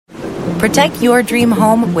Protect your dream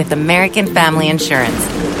home with American Family Insurance.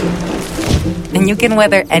 And you can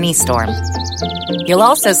weather any storm. You'll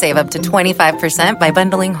also save up to 25% by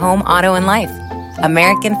bundling home, auto, and life.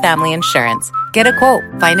 American Family Insurance. Get a quote.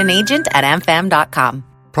 Find an agent at amfam.com.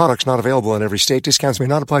 Products not available in every state. Discounts may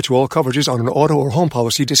not apply to all coverages on an auto or home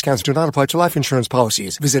policy. Discounts do not apply to life insurance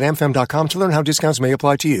policies. Visit amfam.com to learn how discounts may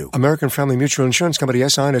apply to you. American Family Mutual Insurance Company,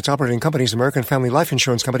 SI, and its operating companies, American Family Life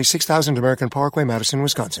Insurance Company, 6000 American Parkway, Madison,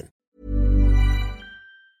 Wisconsin.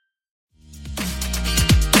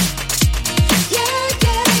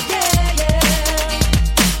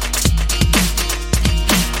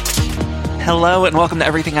 Hello and welcome to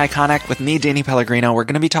Everything Iconic with me, Danny Pellegrino. We're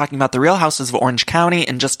going to be talking about the Real Houses of Orange County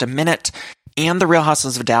in just a minute and the Real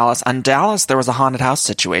Houses of Dallas. On Dallas, there was a haunted house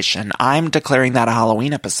situation. I'm declaring that a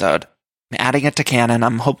Halloween episode. I'm adding it to canon.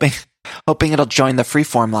 I'm hoping it'll join the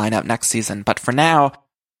Freeform lineup next season. But for now,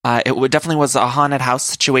 definitely was a haunted house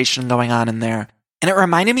situation going on in there. And it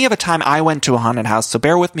reminded me of a time I went to a haunted house, so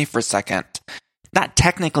bear with me for a second. Not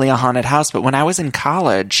technically a haunted house, but when I was in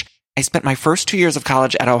college, I spent my first 2 years of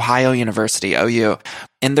college at Ohio University, OU,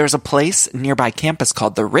 and there's a place nearby campus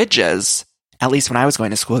called The Ridges. At least when I was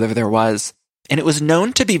going to school, there was. And it was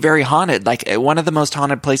known to be very haunted, like one of the most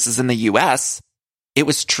haunted places in the U.S. It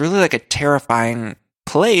was truly like a terrifying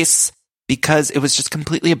place because it was just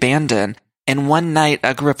completely abandoned. And one night,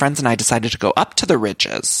 a group of friends and I decided to go up to The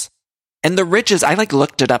Ridges. And The Ridges, I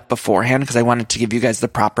looked it up beforehand because I wanted to give you guys the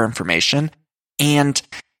proper information. And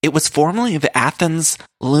it was formerly the Athens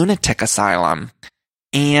Lunatic Asylum,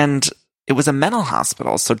 and it was a mental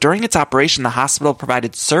hospital. So during its operation, the hospital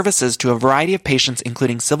provided services to a variety of patients,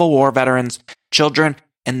 including Civil War veterans, children,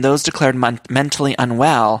 and those declared mentally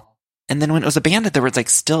unwell. And then when it was abandoned, there was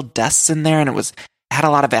still desks in there, and it had a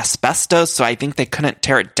lot of asbestos, so I think they couldn't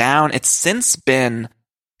tear it down. It's since been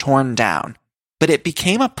torn down, but it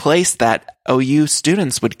became a place that OU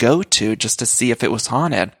students would go to just to see if it was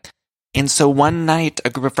haunted. And so one night, a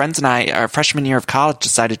group of friends and I, our freshman year of college,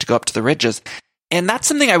 decided to go up to The Ridges. And that's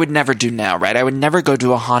something I would never do now, right? I would never go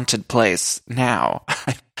to a haunted place now.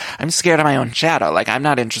 I'm scared of my own shadow. I'm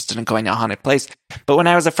not interested in going to a haunted place. But when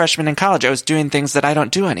I was a freshman in college, I was doing things that I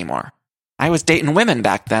don't do anymore. I was dating women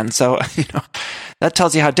back then. So, that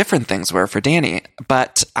tells you how different things were for Danny.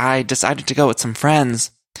 But I decided to go with some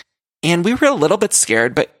friends. And we were a little bit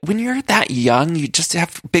scared. But when you're that young, you just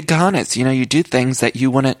have big cojones. You do things that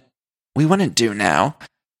we wouldn't do now.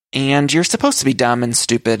 And you're supposed to be dumb and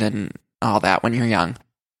stupid and all that when you're young.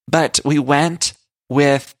 But we went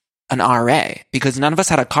with an RA because none of us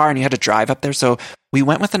had a car and you had to drive up there. So we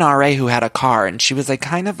went with an RA who had a car, and she was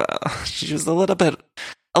she was a little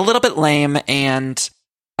bit lame, and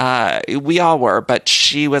we all were, but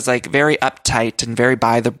she was very uptight and very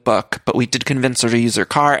by the book. But we did convince her to use her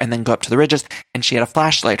car and then go up to The Ridges, and she had a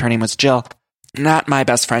flashlight. Her name was Jill. Not my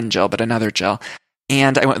best friend Jill, but another Jill.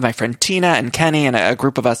 And I went with my friend Tina and Kenny and a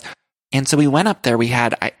group of us. And so we went up there. We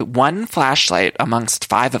had one flashlight amongst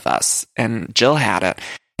 5 of us, and Jill had it.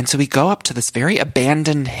 And so we go up to this very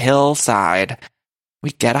abandoned hillside.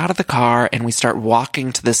 We get out of the car and we start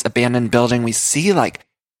walking to this abandoned building. We see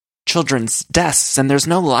children's desks, and there's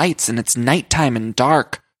no lights, and it's nighttime and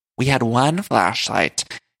dark. We had one flashlight,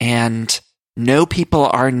 and no people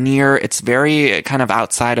are near. It's very kind of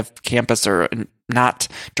outside of campus or not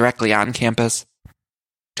directly on campus.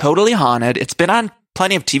 Totally haunted. It's been on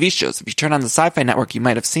plenty of TV shows. If you turn on the Sci-Fi Network, you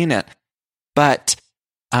might have seen it. But,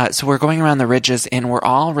 so we're going around The Ridges, and we're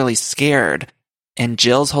all really scared. And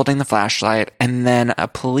Jill's holding the flashlight, and then a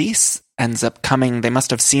police ends up coming. They must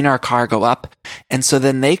have seen our car go up. And so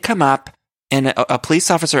then they come up, and a police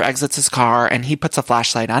officer exits his car, and he puts a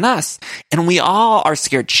flashlight on us. And we all are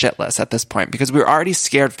scared shitless at this point because we were already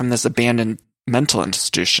scared from this abandoned mental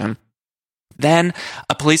institution. Then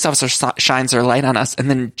a police officer shines her light on us,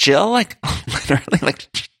 and then Jill, literally,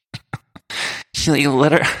 she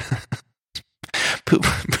literally, poop.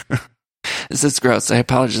 This is gross. I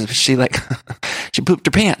apologize. She pooped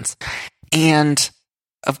her pants. And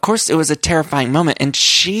of course, it was a terrifying moment. And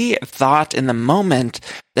she thought in the moment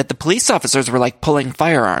that the police officers were pulling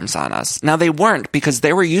firearms on us. Now, they weren't, because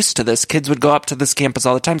they were used to this. Kids would go up to this campus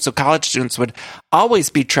all the time. So college students would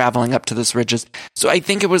always be traveling up to this Ridges. So I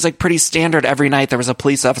think it was pretty standard. Every night there was a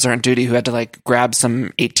police officer on duty who had to grab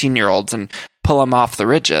some 18-year-olds and pull them off the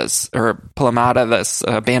Ridges or pull them out of this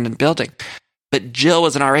abandoned building. But Jill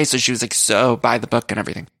was an RA, so she was so by the book and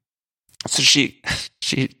everything. So she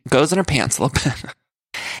goes in her pants a little bit.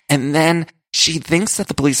 And then she thinks that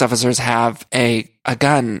the police officers have a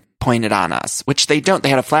gun pointed on us, which they don't. They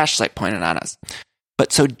had a flashlight pointed on us.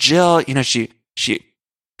 But so Jill, she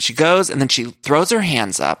goes, and then she throws her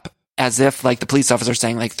hands up, as if like the police officer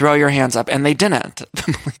saying like, throw your hands up. And they didn't.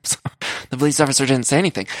 The police officer didn't say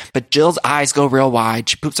anything, but Jill's eyes go real wide.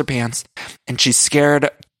 She poops her pants and she's scared,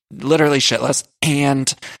 literally shitless.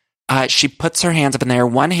 And she puts her hands up in there.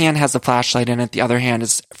 One hand has the flashlight in it. The other hand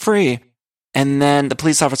is free. And then the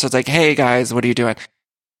police officer's like, hey guys, what are you doing?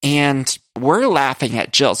 And we're laughing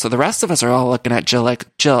at Jill. So the rest of us are all looking at Jill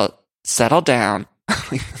like, Jill, settle down.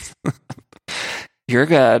 You're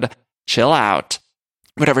good. Chill out.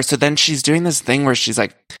 Whatever. So then she's doing this thing where she's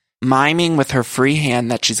like miming with her free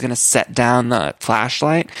hand that she's going to set down the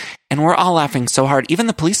flashlight. And we're all laughing so hard. Even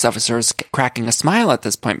the police officer is cracking a smile at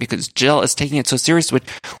this point because Jill is taking it so serious,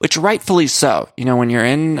 which rightfully so. You know, when you're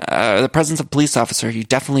in the presence of a police officer, you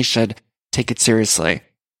definitely should take it seriously.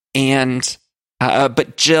 And,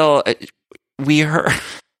 but Jill, we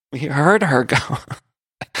heard her go.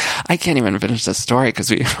 I can't even finish the story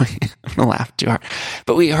because we laughed too hard.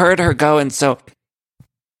 But we heard her go, and so,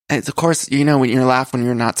 of course, you know, when you laugh when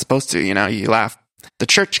you're not supposed to, you know, you laugh, the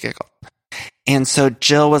church giggle. And so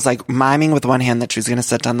Jill was like miming with one hand that she was going to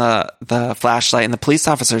set down the flashlight, and the police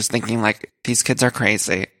officer's thinking like, these kids are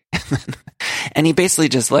crazy. And he basically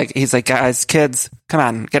just like, he's like, guys, kids, come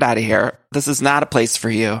on, get out of here. This is not a place for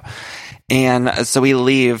you. And so we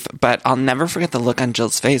leave, but I'll never forget the look on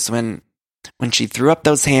Jill's face when she threw up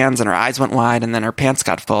those hands and her eyes went wide and then her pants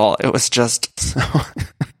got full. It was just so...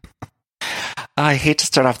 I hate to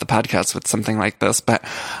start off the podcast with something like this, but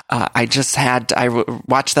I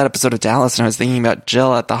watched that episode of Dallas and I was thinking about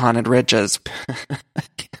Jill at the Haunted Ridges.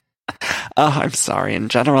 Oh, I'm sorry. In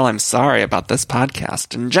general, I'm sorry about this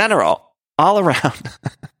podcast. In general, all around.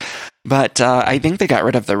 But I think they got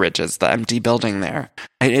rid of the Ridges, the empty building there.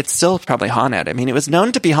 It's still probably haunted. I mean, it was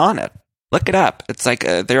known to be haunted. Look it up. It's like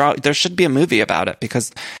there should be a movie about it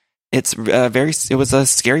because it was a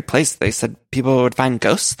scary place. They said people would find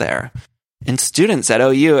ghosts there. And students at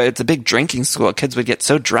OU, it's a big drinking school. Kids would get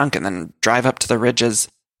so drunk and then drive up to the Ridges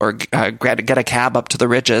or get a cab up to the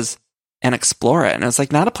Ridges and explore it. And it was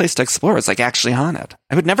like not a place to explore. It's like actually haunted.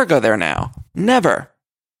 I would never go there now. Never.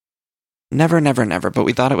 Never, never, never. But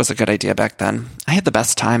we thought it was a good idea back then. I had the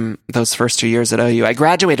best time those first 2 years at OU. I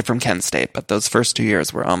graduated from Kent State, but those first 2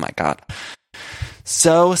 years were, oh my God,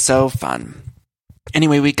 so fun.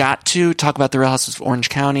 Anyway, we got to talk about the Real Housewives of Orange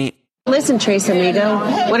County. Listen, Trace Amigo,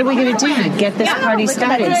 what are we going to do to get this party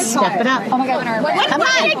started? Step it up. Oh my God. What am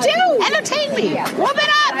I going to do? Entertain me. Whoop it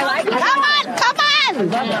up. Come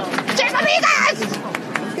on. Trace Amigos.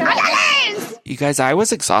 You guys, I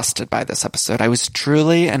was exhausted by this episode. I was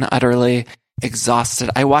truly and utterly exhausted.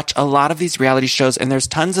 I watch a lot of these reality shows and there's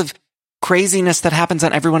tons of craziness that happens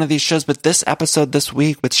on every one of these shows. But this episode this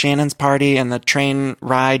week with Shannon's party and the train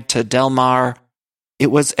ride to Del Mar, it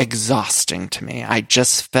was exhausting to me. I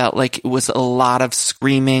just felt like it was a lot of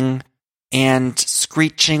screaming and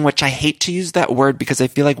screeching, which I hate to use that word because I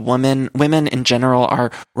feel like women in general are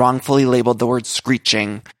wrongfully labeled the word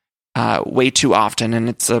screeching way too often. And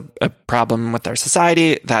it's a problem with our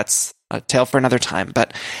society. That's a tale for another time.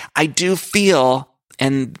 But I do feel,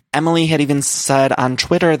 and Emily had even said on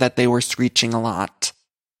Twitter that they were screeching a lot.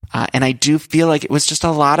 And I do feel like it was just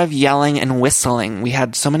a lot of yelling and whistling. We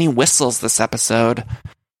had so many whistles this episode,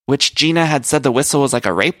 which Gina had said the whistle was like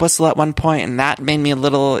a rape whistle at one point, and that made me a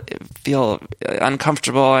little feel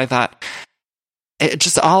uncomfortable. I thought it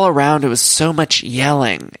just all around, it was so much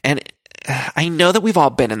yelling. And I know that we've all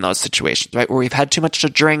been in those situations, right? Where we've had too much to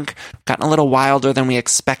drink, gotten a little wilder than we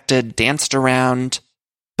expected, danced around.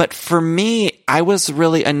 But for me, I was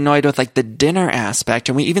really annoyed with like the dinner aspect.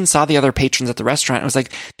 And we even saw the other patrons at the restaurant. It was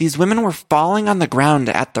like these women were falling on the ground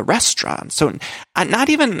at the restaurant. So not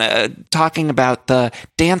even talking about the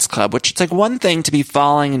dance club, which it's like one thing to be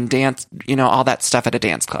falling and dance, you know, all that stuff at a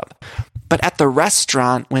dance club. But at the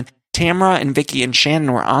restaurant, when Tamra and Vicky and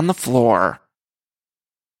Shannon were on the floor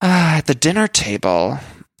at the dinner table.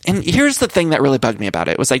 And here's the thing that really bugged me about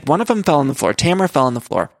it. It was like one of them fell on the floor. Tamra fell on the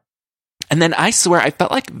floor. And then I swear, I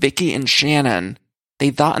felt like Vicky and Shannon,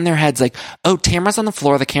 they thought in their heads like, oh, Tamara's on the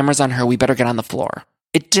floor, the camera's on her, we better get on the floor.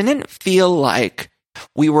 It didn't feel like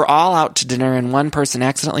we were all out to dinner and one person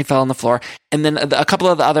accidentally fell on the floor, and then a couple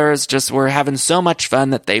of the others just were having so much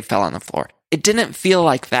fun that they fell on the floor. It didn't feel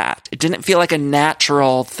like that. It didn't feel like a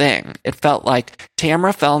natural thing. It felt like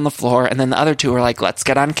Tamara fell on the floor, and then the other two were like, let's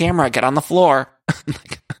get on camera, get on the floor.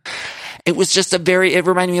 It was just it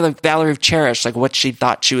reminded me of like Valerie of Cherish, like what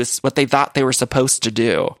they thought they were supposed to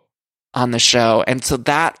do on the show. And so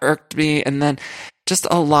that irked me. And then just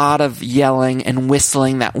a lot of yelling and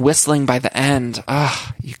whistling, that whistling by the end.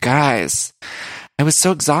 Oh, you guys, I was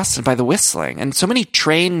so exhausted by the whistling and so many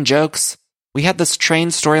train jokes. We had this train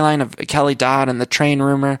storyline of Kelly Dodd and the train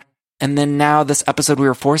rumor. And then now this episode, we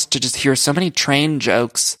were forced to just hear so many train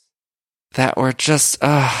jokes that were just,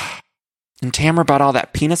 And Tamara brought all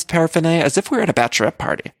that penis paraphernalia as if we were at a bachelorette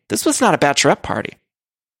party. This was not a bachelorette party.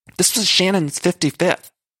 This was Shannon's 55th.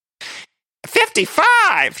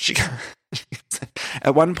 55!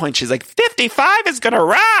 At one point, she's like, 55 is going to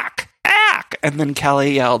rock! Ack! And then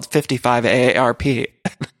Kelly yelled 55 AARP.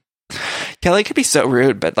 Kelly could be so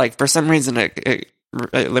rude, but like for some reason, it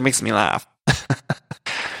makes me laugh.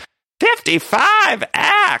 55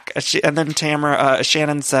 ack! And then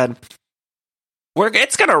Shannon said,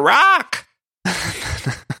 it's going to rock!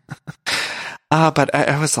 But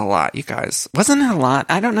it was a lot, you guys. Wasn't it a lot?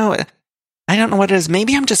 I don't know. I don't know what it is.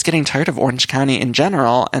 Maybe I'm just getting tired of Orange County in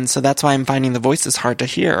general, and so that's why I'm finding the voices hard to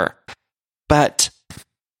hear. But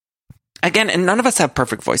again, and none of us have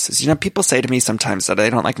perfect voices. You know, people say to me sometimes that they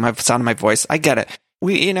don't like my sound of my voice. I get it.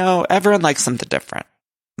 Everyone likes something different.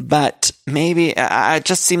 But maybe it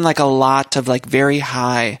just seemed like a lot of like very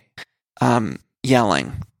high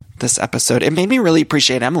yelling this episode. It made me really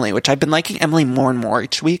appreciate Emily, which I've been liking Emily more and more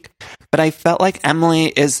each week. But I felt like Emily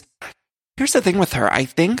is... Here's the thing with her. I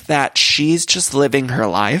think that she's just living her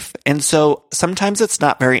life. And so sometimes it's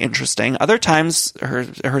not very interesting. Other times her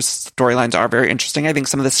storylines are very interesting. I think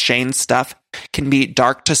some of this Shane stuff can be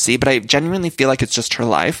dark to see, but I genuinely feel like it's just her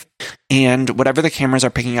life. And whatever the cameras are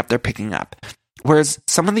picking up, they're picking up. Whereas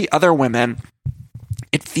some of the other women,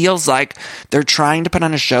 it feels like they're trying to put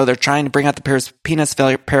on a show. They're trying to bring out the penis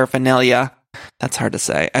paraphernalia. That's hard to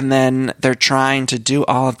say. And then they're trying to do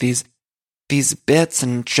all of these bits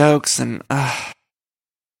and jokes and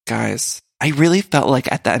guys, I really felt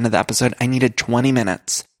like at the end of the episode I needed 20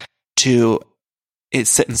 minutes to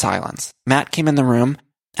sit in silence. Matt came in the room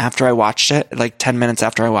after I watched it, like 10 minutes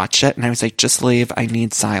after I watched it, and I was like, just leave, I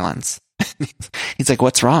need silence. He's like,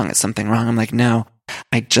 what's wrong? Is something wrong? I'm like, no,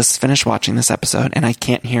 I just finished watching this episode and I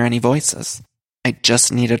can't hear any voices. I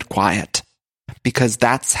just needed quiet because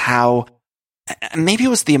that's how... Maybe it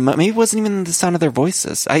wasn't even the sound of their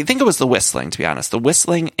voices. I think it was the whistling, to be honest. The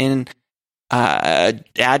whistling in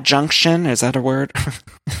adjunction, is that a word?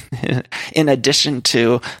 In addition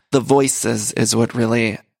to the voices is what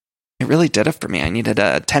really did it for me. I needed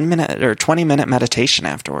a 10-minute or 20-minute meditation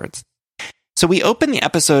afterwards. So we opened the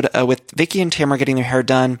episode with Vicky and Tamara getting their hair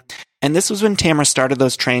done. And this was when Tamara started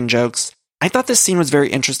those train jokes. I thought this scene was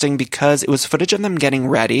very interesting because it was footage of them getting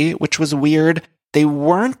ready, which was weird. They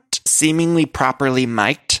weren't seemingly properly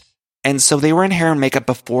mic'd, and so they were in hair and makeup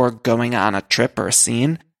before going on a trip or a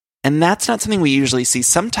scene, and that's not something we usually see.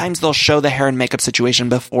 Sometimes they'll show the hair and makeup situation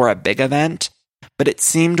before a big event, but it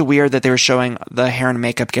seemed weird that they were showing the hair and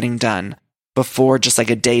makeup getting done before just like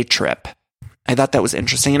a day trip. I thought that was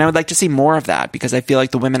interesting, and I would like to see more of that because I feel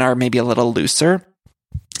like the women are maybe a little looser,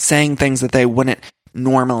 saying things that they wouldn't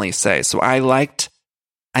normally say. So I liked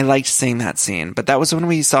seeing that scene, but that was when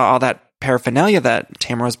we saw all that paraphernalia that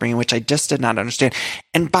Tamara was bringing, which I just did not understand.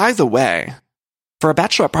 And by the way, for a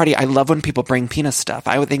bachelorette party, I love when people bring penis stuff.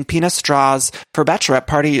 I would think penis straws. For a bachelorette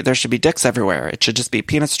party, there should be dicks everywhere. It should just be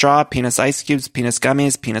penis straw, penis ice cubes, penis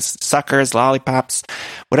gummies, penis suckers, lollipops,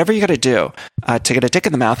 whatever you got to do to get a dick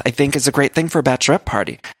in the mouth, I think is a great thing for a bachelorette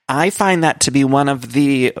party. I find that to be one of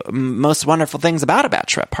the most wonderful things about a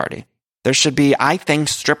bachelorette party. There should be, I think,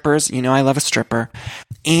 strippers. You know, I love a stripper.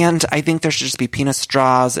 And I think there should just be penis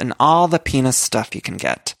straws and all the penis stuff you can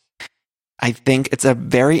get. I think it's a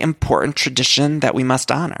very important tradition that we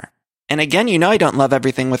must honor. And again, you know, I don't love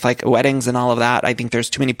everything with like weddings and all of that. I think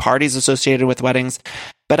there's too many parties associated with weddings.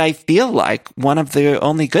 But I feel like one of the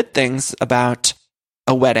only good things about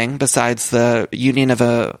a wedding, besides the union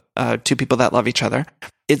of two people that love each other,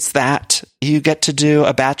 it's that you get to do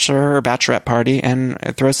a bachelor or bachelorette party and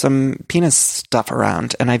throw some penis stuff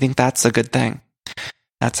around. And I think that's a good thing.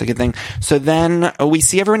 That's a good thing. So then we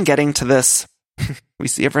see everyone getting to this. We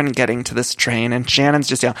see everyone getting to this train, and Shannon's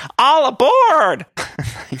just yelling, "All aboard!"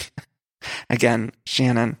 Again,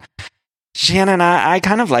 Shannon. I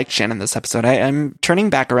kind of liked Shannon this episode. I'm turning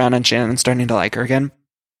back around on Shannon and starting to like her again.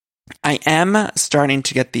 I am starting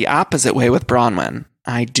to get the opposite way with Bronwyn.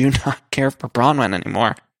 I do not care for Bronwyn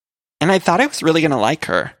anymore. And I thought I was really going to like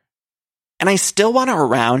her. And I still want her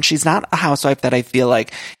around. She's not a housewife that I feel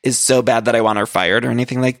like is so bad that I want her fired or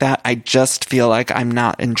anything like that. I just feel like I'm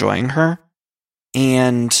not enjoying her.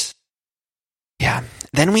 And yeah,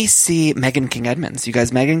 then we see Megan King Edmonds. You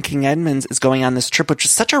guys, Megan King Edmonds is going on this trip, which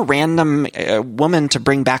is such a random woman to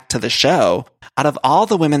bring back to the show. Out of all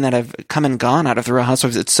the women that have come and gone out of the Real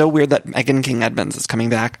Housewives, it's so weird that Megan King Edmonds is coming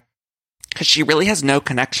back because she really has no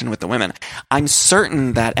connection with the women. I'm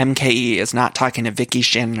certain that MKE is not talking to Vicky,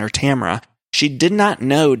 Shannon, or Tamara. She did not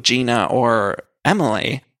know Gina or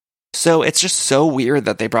Emily. So it's just so weird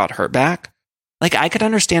that they brought her back. Like, I could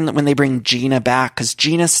understand that when they bring Gina back, because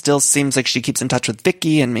Gina still seems like she keeps in touch with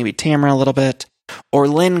Vicky and maybe Tamara a little bit. Or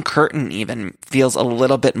Lynn Curtin even feels a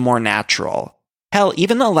little bit more natural. Hell,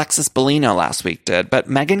 even Alexis Bellino last week did. But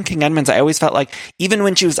Megan King Edmonds, I always felt like, even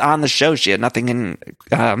when she was on the show, she had nothing in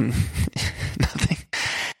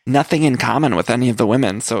nothing in common with any of the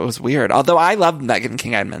women. So it was weird. Although I loved Megan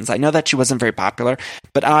King Edmonds. I know that she wasn't very popular,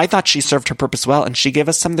 but I thought she served her purpose well. And she gave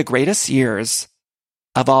us some of the greatest years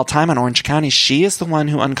of all time on Orange County. She is the one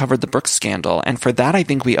who uncovered the Brooks scandal. And for that, I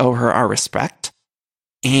think we owe her our respect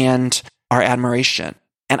and our admiration.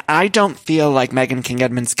 And I don't feel like Megan King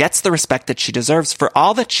Edmonds gets the respect that she deserves for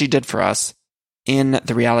all that she did for us in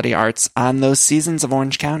the reality arts on those seasons of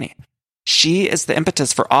Orange County. She is the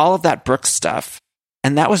impetus for all of that Brooks stuff.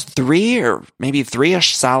 And that was 3 or maybe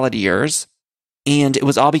 3-ish solid years. And it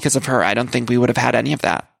was all because of her. I don't think we would have had any of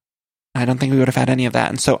that.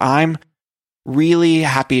 And so I'm really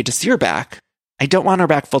happy to see her back. I don't want her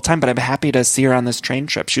back full time, but I'm happy to see her on this train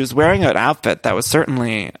trip. She was wearing an outfit that was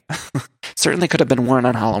certainly could have been worn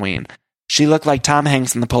on Halloween. She looked like Tom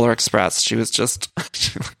Hanks in the Polar Express. She looked like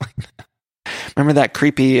that. Remember that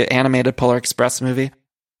creepy animated Polar Express movie?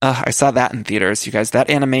 I saw that in theaters, you guys. That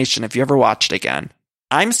animation, if you ever watched it again.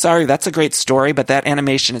 I'm sorry, that's a great story, but that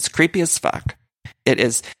animation is creepy as fuck. It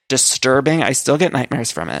is disturbing. I still get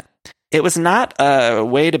nightmares from it. It was not a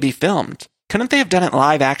way to be filmed. Couldn't they have done it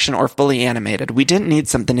live action or fully animated? We didn't need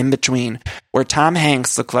something in between where Tom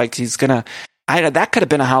Hanks looked like he's gonna... that could have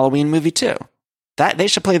been a Halloween movie too. That they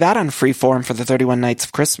should play that on Freeform for the 31 Nights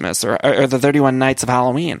of Christmas or the 31 Nights of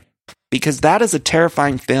Halloween, because that is a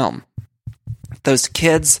terrifying film. Those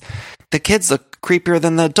kids, the kids look creepier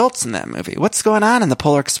than the adults in that movie. What's going on in the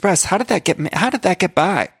Polar Express? How did that get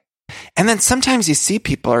by? And then sometimes you see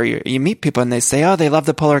people or you meet people and they say, oh, they love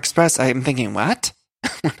the Polar Express. I'm thinking, what?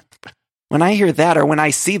 When I hear that, or when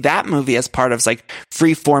I see that movie as part of like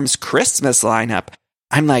Freeform's Christmas lineup,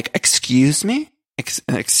 I'm like, excuse me?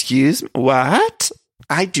 Excuse me? What?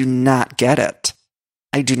 I do not get it.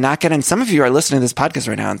 And some of you are listening to this podcast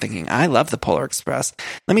right now and thinking, I love the Polar Express.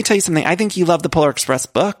 Let me tell you something. I think you love the Polar Express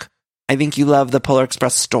book. I think you love the Polar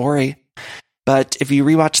Express story. But if you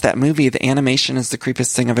rewatch that movie, the animation is the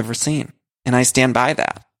creepiest thing I've ever seen. And I stand by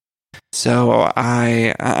that. So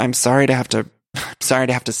I'm sorry to have to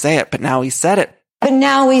say it, but now we said it.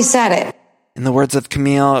 In the words of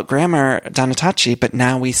Camille Grammer Donatacci, but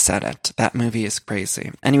now we said it. That movie is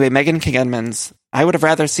crazy. Anyway, Megan King Edmonds, I would have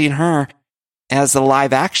rather seen her as a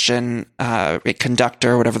live action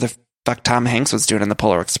conductor, whatever the fuck Tom Hanks was doing in the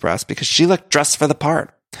Polar Express, because she looked dressed for the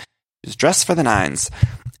part. She was dressed for the nines.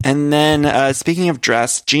 And then, speaking of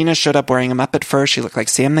dress, Gina showed up wearing a Muppet fur. She looked like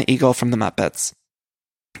Sam the Eagle from the Muppets.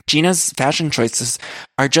 Gina's fashion choices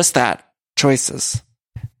are just that, choices.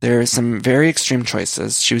 There are some very extreme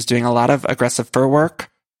choices. She was doing a lot of aggressive fur work.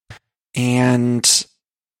 And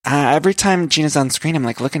every time Gina's on screen, I'm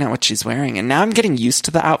like looking at what she's wearing. And now I'm getting used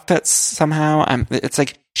to the outfits somehow. It's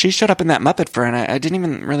like she showed up in that Muppet fur and I didn't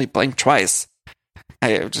even really blink twice.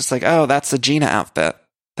 I was just like, oh, that's a Gina outfit.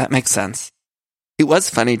 That makes sense. It was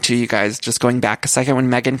funny too, you guys, just going back a second when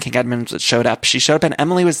Megan King Edmonds showed up. She showed up and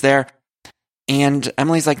Emily was there. And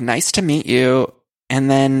Emily's like, nice to meet you. And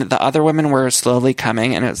then the other women were slowly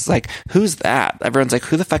coming, and it's like, who's that? Everyone's like,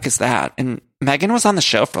 who the fuck is that? And Megan was on the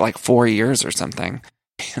show for like 4 years or something.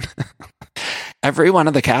 Every one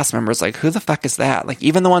of the cast members like, who the fuck is that? Like,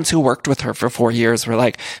 even the ones who worked with her for 4 years were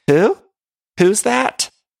like, who? Who's that?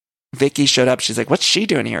 Vicky showed up. She's like, what's she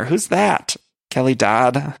doing here? Who's that? Kelly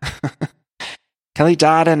Dodd. Kelly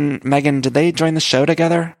Dodd and Megan, did they join the show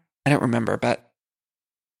together? I don't remember, but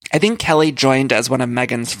I think Kelly joined as one of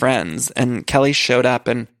Megan's friends, and Kelly showed up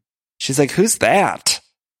and she's like, who's that?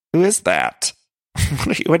 Who is that?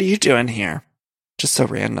 What are you doing here? Just so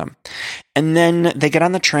random. And then they get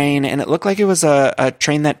on the train, and it looked like it was a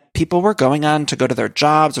train that people were going on to go to their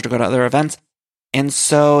jobs or to go to other events. And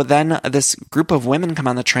so then this group of women come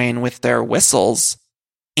on the train with their whistles,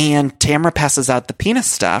 and Tamara passes out the penis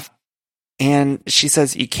stuff, and she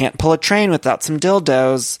says, you can't pull a train without some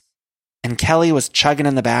dildos. And Kelly was chugging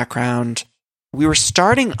in the background. We were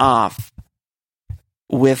starting off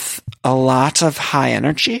with a lot of high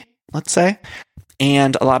energy, let's say,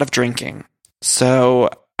 and a lot of drinking.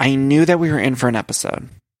 So I knew that we were in for an episode.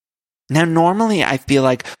 Now, normally I feel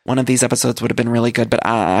like one of these episodes would have been really good, but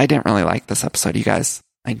I didn't really like this episode, you guys.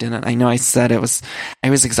 I didn't. I know I said I was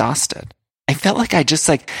exhausted. I felt like I just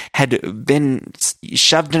had been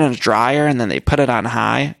shoved in a dryer and then they put it on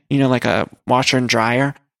high, like a washer and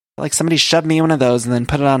dryer. Like somebody shoved me in one of those and then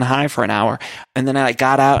put it on high for an hour. And then I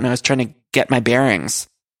got out and I was trying to get my bearings.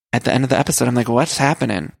 At the end of the episode, I'm like, what's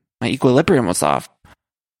happening? My equilibrium was off.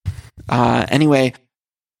 Anyway,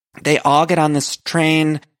 they all get on this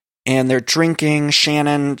train and they're drinking.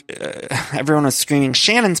 Shannon, everyone was screaming,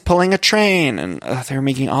 Shannon's pulling a train. And they were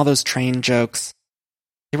making all those train jokes.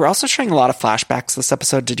 They were also showing a lot of flashbacks this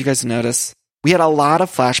episode. Did you guys notice? We had a lot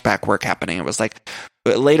of flashback work happening. It was like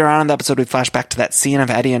later on in the episode, we flashed back to that scene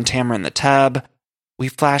of Eddie and Tamara in the tub. We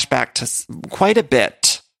flashed back to quite a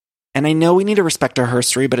bit. And I know we need to respect our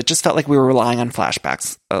history, but it just felt like we were relying on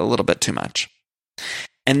flashbacks a little bit too much.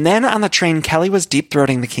 And then on the train, Kelly was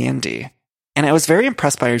deep-throating the candy. And I was very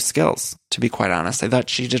impressed by her skills, to be quite honest. I thought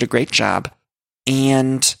she did a great job.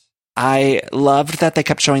 And I loved that they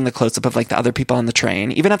kept showing the close-up of like the other people on the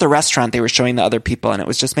train. Even at the restaurant, they were showing the other people, and it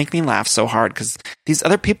was just making me laugh so hard because these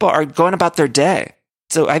other people are going about their day.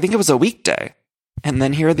 So I think it was a weekday. And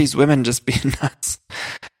then here are these women just being nuts.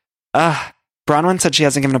 Bronwyn said she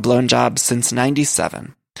hasn't given a blown job since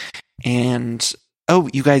 97. And, oh,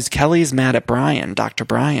 you guys, Kelly's mad at Brian, Dr.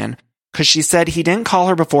 Brian, because she said he didn't call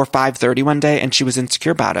her before 5:30 one day, and she was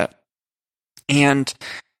insecure about it. And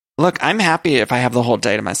look, I'm happy if I have the whole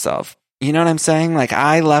day to myself. You know what I'm saying? Like,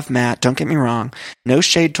 I love Matt. Don't get me wrong. No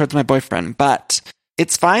shade towards my boyfriend, but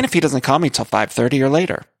it's fine if he doesn't call me till 5:30 or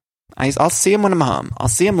later. I'll see him when I'm home. I'll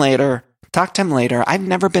see him later, talk to him later. I've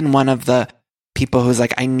never been one of the people who's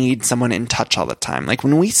like, I need someone in touch all the time. Like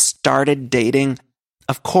when we started dating,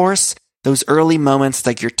 of course, those early moments,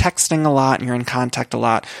 like you're texting a lot and you're in contact a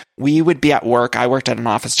lot. We would be at work. I worked at an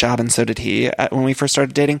office job and so did he when we first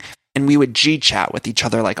started dating. And we would G-chat with each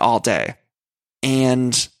other like all day.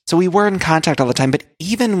 And so we were in contact all the time. But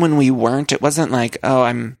even when we weren't, it wasn't like, oh,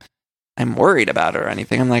 I'm worried about her or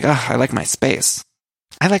anything. I'm like, oh, I like my space.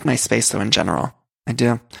 I like my space though in general. I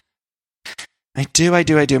do.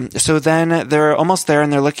 So then they're almost there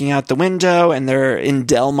and they're looking out the window and they're in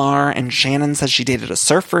Del Mar and Shannon says she dated a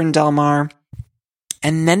surfer in Del Mar.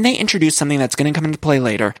 And then they introduce something that's going to come into play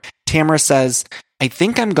later. Tamara says, I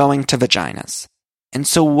think I'm going to vaginas. And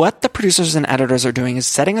so what the producers and editors are doing is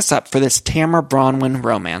setting us up for this Tamara Bronwyn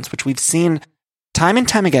romance, which we've seen time and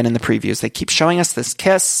time again in the previews. They keep showing us this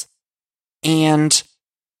kiss. And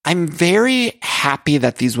I'm very happy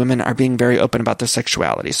that these women are being very open about their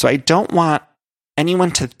sexuality. So I don't want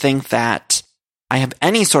anyone to think that I have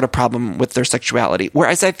any sort of problem with their sexuality.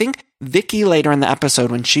 Whereas I think Vicky later in the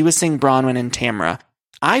episode, when she was seeing Bronwyn and Tamara,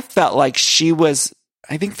 I felt like she was,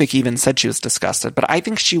 I think Vicky even said she was disgusted, but I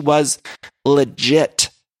think she was legit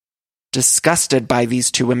disgusted by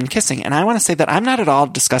these two women kissing. And I want to say that I'm not at all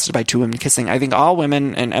disgusted by two women kissing. I think all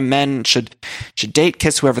women and men should date,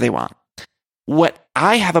 kiss whoever they want. What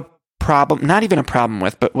I have a problem, not even a problem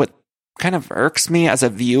with, but what kind of irks me as a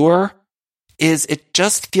viewer is it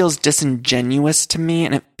just feels disingenuous to me,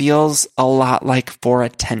 and it feels a lot like for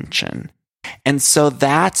attention. And so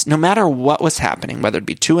that's, no matter what was happening, whether it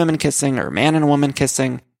be two women kissing or a man and a woman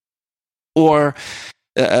kissing or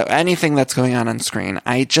anything that's going on screen,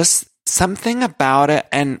 I just, something about it,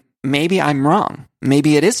 and maybe I'm wrong.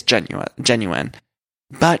 Maybe it is genuine,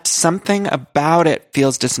 but something about it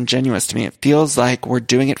feels disingenuous to me. It feels like we're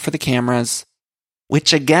doing it for the cameras.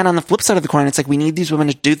 Which again, on the flip side of the coin, it's like we need these women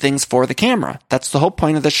to do things for the camera. That's the whole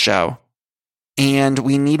point of the show. And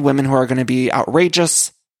we need women who are going to be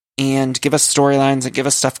outrageous and give us storylines and give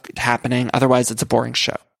us stuff happening. Otherwise, it's a boring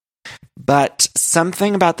show. But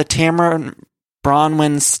something about the Tamara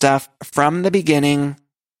Bronwyn stuff from the beginning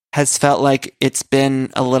has felt like it's been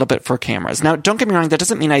a little bit for cameras. Now, don't get me wrong. That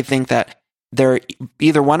doesn't mean I think that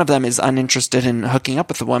either one of them is uninterested in hooking up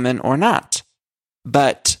with a woman or not.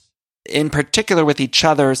 But in particular with each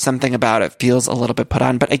other, something about it feels a little bit put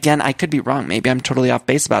on. But again, I could be wrong. Maybe I'm totally off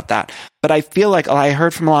base about that. But I feel like I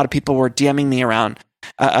heard from a lot of people were DMing me around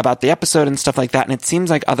about the episode and stuff like that. And it seems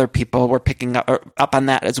like other people were picking up on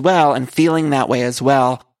that as well and feeling that way as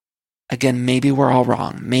well. Again, maybe we're all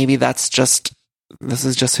wrong. Maybe this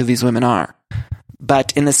is just who these women are.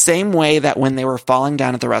 But in the same way that when they were falling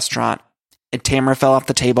down at the restaurant, and Tamara fell off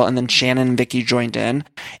the table and then Shannon and Vicky joined in,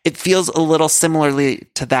 it feels a little similarly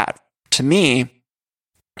to that. To me,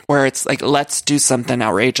 where it's like, let's do something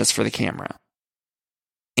outrageous for the camera.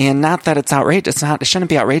 And not that it's outrageous. It shouldn't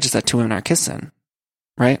be outrageous that two women are kissing,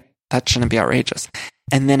 right? That shouldn't be outrageous.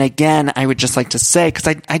 And then again, I would just like to say,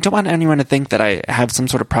 because I don't want anyone to think that I have some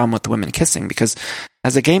sort of problem with women kissing, because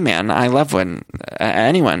as a gay man, I love when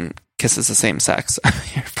anyone kisses the same sex.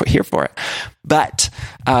 Here for it. But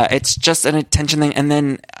it's just an attention thing. And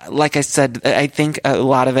then, like I said, I think a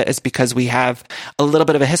lot of it is because we have a little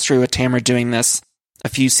bit of a history with Tamara doing this a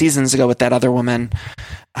few seasons ago with that other woman.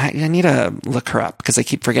 I need to look her up because I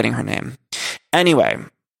keep forgetting her name. Anyway,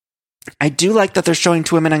 I do like that they're showing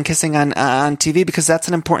two women kissing on TV because that's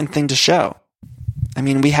an important thing to show. I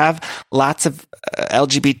mean, we have lots of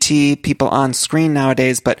LGBT people on screen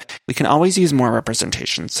nowadays, but we can always use more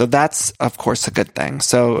representation. So that's, of course, a good thing.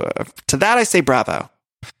 So to that, I say bravo.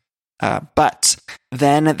 But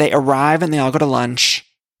then they arrive and they all go to lunch.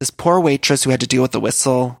 This poor waitress who had to deal with the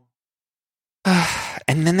whistle.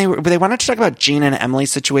 And then they wanted to talk about Gina and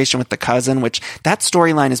Emily's situation with the cousin, which that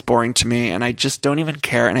storyline is boring to me, and I just don't even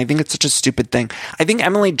care. And I think it's such a stupid thing. I think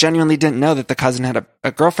Emily genuinely didn't know that the cousin had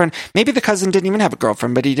a girlfriend. Maybe the cousin didn't even have a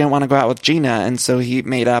girlfriend, but he didn't want to go out with Gina, and so he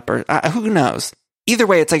made up, or who knows? Either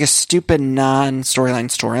way, it's like a stupid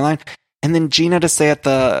storyline. And then Gina to say at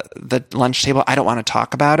the lunch table, I don't want to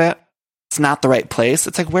talk about it. It's not the right place.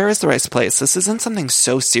 It's like, where is the right place? This isn't something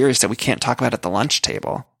so serious that we can't talk about at the lunch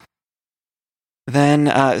table. Then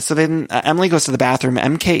Emily goes to the bathroom.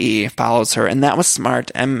 MKE follows her, and that was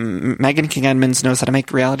smart. Megan King Edmonds knows how to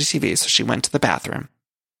make reality TV, so she went to the bathroom,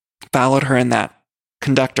 followed her in that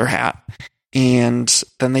conductor hat, and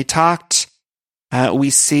then they talked. We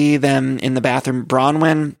see them in the bathroom.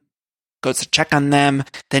 Bronwyn goes to check on them.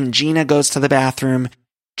 Then Gina goes to the bathroom.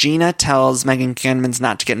 Gina tells Megan King Edmonds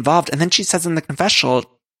not to get involved, and then she says in the confessional,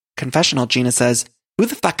 Gina says, "Who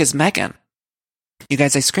the fuck is Megan?" You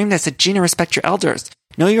guys, I screamed. I said, Gina, respect your elders.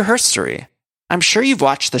 Know your history. I'm sure you've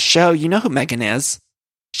watched the show. You know who Megan is.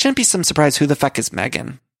 Shouldn't be some surprise who the fuck is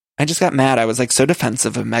Megan. I just got mad. I was like so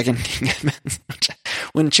defensive of Megan King Edmonds.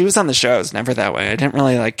 When she was on the show, I was never that way. I didn't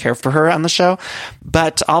really like care for her on the show.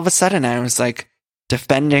 But all of a sudden, I was like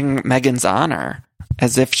defending Megan's honor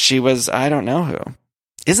as if she was, I don't know who.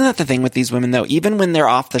 Isn't that the thing with these women, though? Even when they're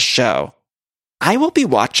off the show, I will be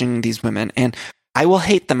watching these women and I will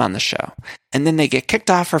hate them on the show. And then they get kicked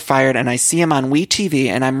off or fired, and I see them on WeTV,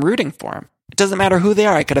 and I'm rooting for them. It doesn't matter who they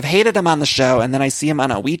are. I could have hated them on the show, and then I see them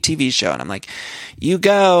on a WeTV show, and I'm like, you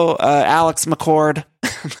go, Alex McCord.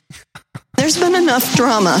 There's been enough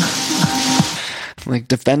drama. Like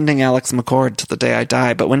defending Alex McCord to the day I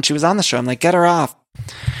die. But when she was on the show, I'm like, get her off.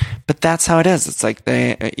 But that's how it is. It's like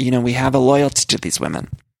we have a loyalty to these women.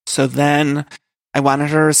 So then I wanted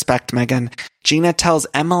her to respect Megan. Gina tells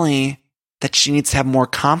Emily that she needs to have more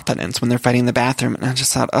confidence when they're fighting in the bathroom. And I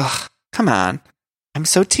just thought, come on. I'm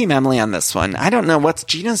so team Emily on this one. I don't know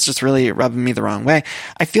Gina's just really rubbing me the wrong way.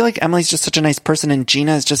 I feel like Emily's just such a nice person and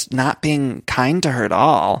Gina is just not being kind to her at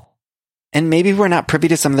all. And maybe we're not privy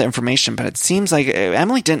to some of the information, but it seems like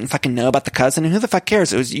Emily didn't fucking know about the cousin. And who the fuck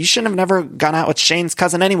cares? You shouldn't have never gone out with Shane's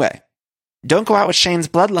cousin anyway. Don't go out with Shane's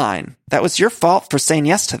bloodline. That was your fault for saying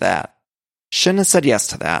yes to that. Shouldn't have said yes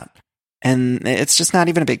to that. And it's just not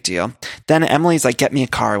even a big deal. Then Emily's like, get me a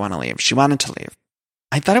car, I want to leave. She wanted to leave.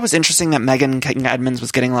 I thought it was interesting that Megan King Edmonds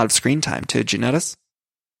was getting a lot of screen time too. Did you notice?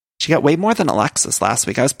 She got way more than Alexis last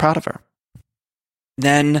week. I was proud of her.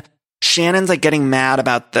 Then Shannon's like getting mad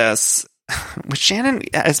about this, which Shannon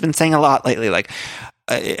has been saying a lot lately. Like,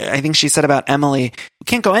 I think she said about Emily, we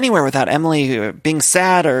can't go anywhere without Emily being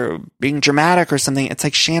sad or being dramatic or something. It's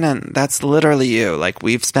like, Shannon, that's literally you. Like,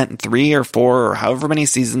 we've spent 3 or 4 or however many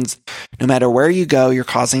seasons, no matter where you go, you're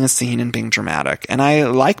causing a scene and being dramatic. And I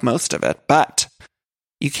like most of it, but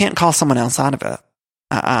you can't call someone else out of it,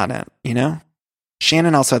 on it, you know?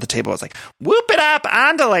 Shannon also at the table was like, whoop it up,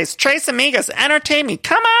 Andales, Tres Amigas, entertain me,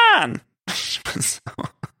 come on! It was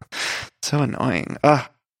so annoying. Ugh.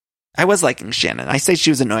 I was liking Shannon. I say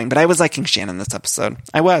she was annoying, but I was liking Shannon this episode.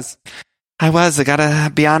 I was. I gotta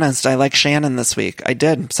be honest. I like Shannon this week. I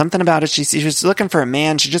did. Something about it. She was looking for a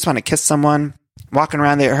man. She just wanted to kiss someone. Walking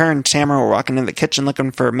around there. Her and Tamara were walking in the kitchen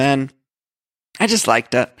looking for men. I just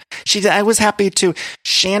liked it. I was happy too.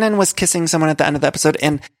 Shannon was kissing someone at the end of the episode,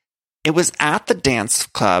 and it was at the dance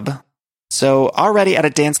club. So already at a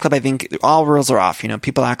dance club, I think all rules are off. You know,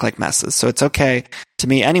 people act like messes. So it's okay. To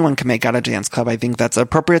me, anyone can make out a dance club. I think that's an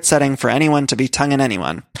appropriate setting for anyone to be tonguing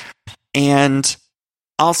anyone. And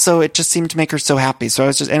also, it just seemed to make her so happy. So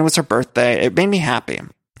and it was her birthday. It made me happy.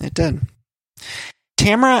 It did.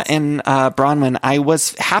 Tamara and Bronwyn, I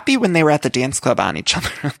was happy when they were at the dance club on each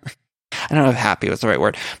other. I don't know if happy was the right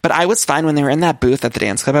word, but I was fine when they were in that booth at the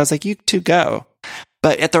dance club. I was like, you two go.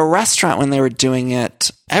 But at the restaurant when they were doing it,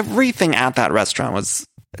 everything at that restaurant was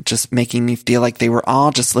just making me feel like they were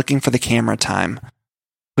all just looking for the camera time,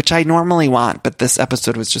 which I normally want, but this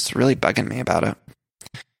episode was just really bugging me about it.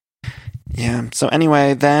 Yeah. So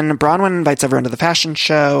anyway, then Bronwyn invites everyone to the fashion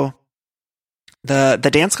show. The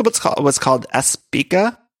dance club was called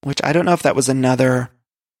Espica, which I don't know if that was another.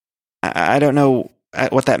 I don't know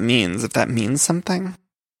what that means, if that means something.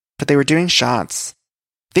 But they were doing shots.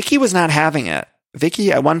 Vicky was not having it.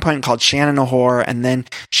 Vicky at one point called Shannon a whore, and then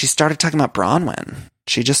she started talking about Bronwyn.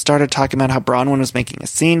 She just started talking about how Bronwyn was making a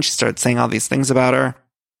scene. She started saying all these things about her.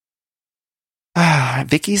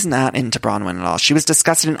 Vicky's not into Bronwyn at all. She was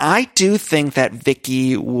disgusted, and I do think that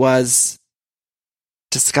Vicky was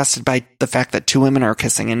disgusted by the fact that two women are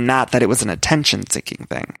kissing and not that it was an attention-seeking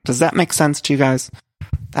thing. Does that make sense to you guys?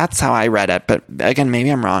 That's how I read it, but again, maybe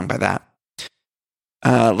I'm wrong by that.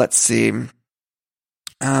 Let's see.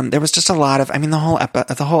 There was just a lot of,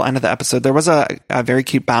 the whole end of the episode, there was a very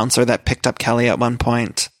cute bouncer that picked up Kelly at one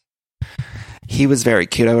point. He was very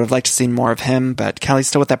cute. I would have liked to see more of him, but Kelly's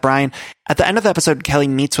still with that Brian. At the end of the episode, Kelly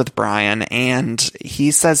meets with Brian, and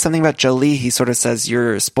he says something about Jolie. He sort of says,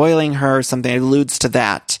 you're spoiling her, something alludes to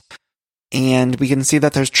that. And we can see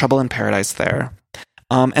that there's trouble in paradise there.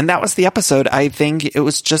 And that was the episode. I think it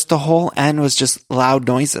was just the whole end was just loud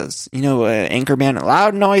noises. Anchorman,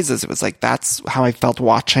 loud noises. It was like, that's how I felt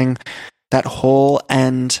watching that whole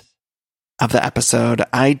end of the episode.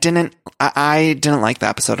 I didn't like the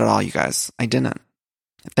episode at all, you guys. I didn't.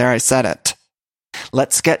 There, I said it.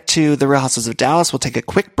 Let's get to the Real Housewives of Dallas. We'll take a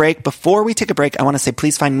quick break. Before we take a break, I want to say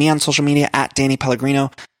please find me on social media at Danny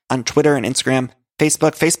Pellegrino on Twitter and Instagram,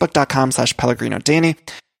 facebook.com/PellegrinoDanny.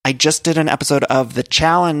 I just did an episode of The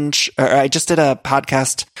Challenge, or I just did a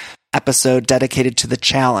podcast episode dedicated to The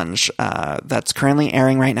Challenge that's currently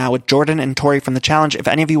airing right now with Jordan and Tori from The Challenge. If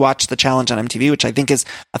any of you watch The Challenge on MTV, which I think is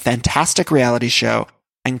a fantastic reality show,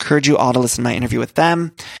 I encourage you all to listen to my interview with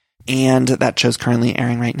them. And that show's currently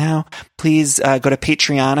airing right now. Please go to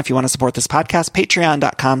Patreon if you want to support this podcast,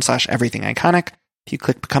 patreon.com/everythingiconic. If you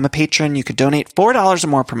click become a patron, you could donate $4 or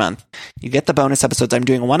more per month. You get the bonus episodes. I'm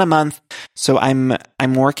doing one a month. So I'm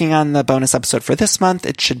working on the bonus episode for this month.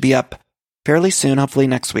 It should be up fairly soon, hopefully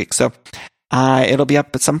next week. So it'll be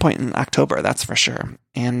up at some point in October, that's for sure.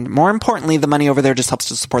 And more importantly, the money over there just helps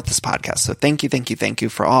to support this podcast. So thank you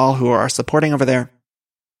for all who are supporting over there.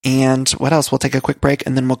 And what else? We'll take a quick break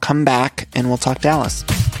and then we'll come back and we'll talk Dallas.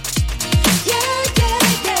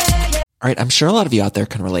 All right, I'm sure a lot of you out there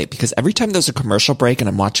can relate because every time there's a commercial break and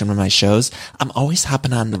I'm watching one of my shows, I'm always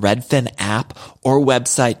hopping on the Redfin app or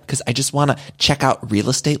website because I just want to check out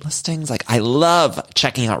real estate listings. Like, I love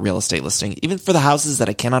checking out real estate listings, even for the houses that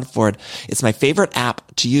I cannot afford. It's my favorite app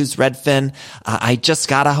to use, Redfin. I just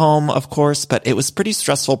got a home, of course, but it was a pretty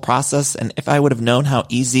stressful process. And if I would have known how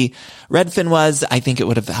easy Redfin was, I think it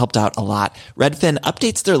would have helped out a lot. Redfin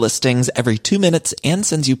updates their listings every 2 minutes and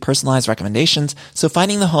sends you personalized recommendations. So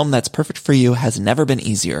finding the home that's perfect for you has never been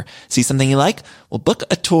easier. See something you like? Well, book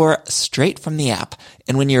a tour straight from the app.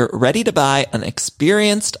 And when you're ready to buy, an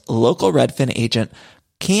experienced local Redfin agent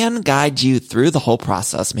can guide you through the whole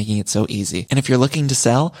process, making it so easy. And if you're looking to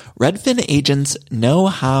sell, Redfin agents know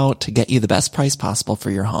how to get you the best price possible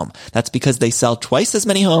for your home. That's because they sell twice as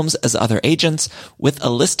many homes as other agents with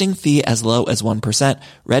a listing fee as low as 1%.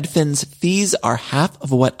 Redfin's fees are half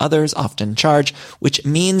of what others often charge, which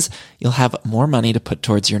means you'll have more money to put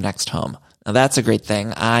towards your next home. Now that's a great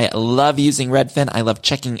thing. I love using Redfin. I love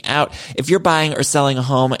checking out. If you're buying or selling a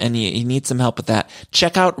home and you need some help with that,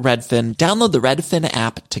 check out Redfin. Download the Redfin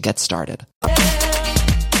app to get started.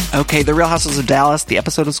 Okay, The Real Housewives of Dallas. The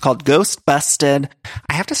episode is called Ghost Busted.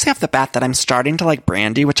 I have to say off the bat that I'm starting to like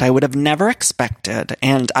Brandi, which I would have never expected.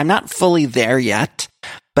 And I'm not fully there yet,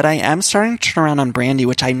 but I am starting to turn around on Brandi,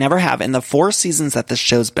 which I never have. In the 4 seasons that this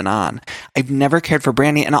show's been on, I've never cared for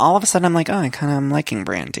Brandi. And all of a sudden I'm like, oh, I kind of am liking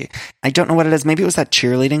Brandi. I don't know what it is. Maybe it was that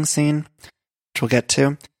cheerleading scene, which we'll get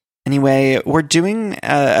to. Anyway, we're doing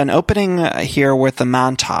an opening here with a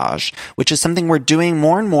montage, which is something we're doing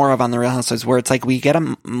more and more of on The Real Housewives, where it's like we get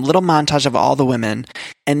a little montage of all the women,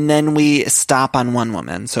 and then we stop on one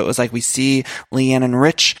woman. So it was like we see Leanne and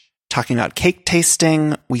Rich talking about cake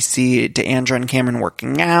tasting. We see D'Andra and Cameron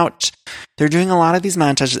working out. They're doing a lot of these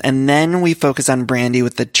montages, and then we focus on Brandi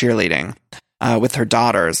with the cheerleading with her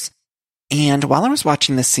daughters. And while I was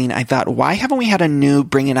watching this scene, I thought, why haven't we had a new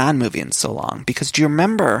Bring It On movie in so long? Because do you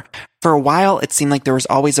remember, for a while, it seemed like there was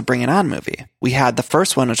always a Bring It On movie. We had the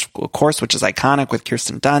first one, which is iconic, with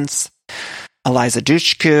Kirsten Dunst, Eliza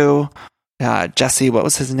Dushku, Jesse, what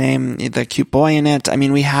was his name? The cute boy in it. I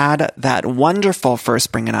mean, we had that wonderful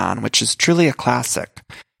first Bring It On, which is truly a classic.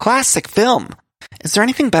 Classic film. Is there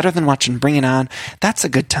anything better than watching Bring It On? That's a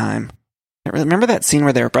good time. Remember that scene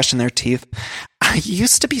where they were brushing their teeth? I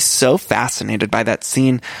used to be so fascinated by that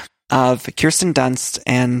scene of Kirsten Dunst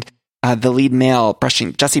and the lead male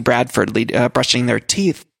Jesse Bradford brushing their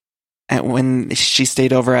teeth when she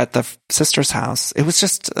stayed over at the sister's house. It was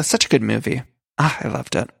just such a good movie. I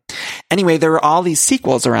loved it. Anyway, there were all these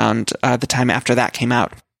sequels around the time after that came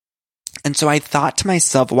out. And so I thought to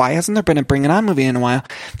myself, why hasn't there been a Bring It On movie in a while?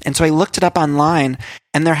 And so I looked it up online,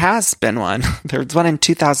 and there has been one. There was one in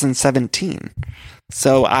 2017.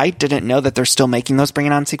 So I didn't know that they're still making those Bring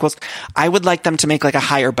It On sequels. I would like them to make like a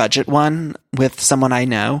higher budget one with someone I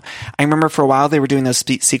know. I remember for a while they were doing those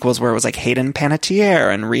sequels where it was like Hayden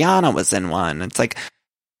Panettiere and Rihanna was in one. It's like,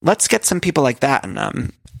 let's get some people like that in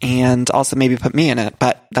them. And also maybe put me in it,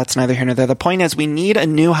 but that's neither here nor there. The point is we need a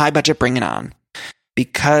new high budget Bring It On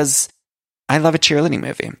because I love a cheerleading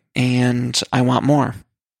movie and I want more.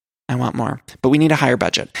 But we need a higher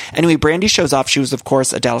budget. Anyway, Brandi shows off. She was, of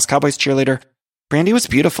course, a Dallas Cowboys cheerleader. Brandi was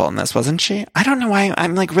beautiful in this, wasn't she? I don't know why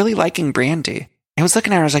I'm like really liking Brandi. I was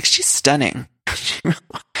looking at her, I was like, she's stunning.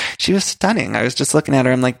 She was stunning. I was just looking at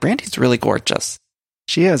her. I'm like, Brandi's really gorgeous.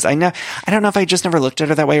 She is. I don't know if I just never looked at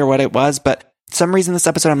her that way or what it was, but some reason this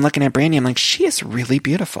episode I'm looking at Brandi, I'm like, she is really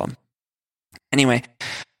beautiful. Anyway,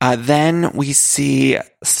 then we see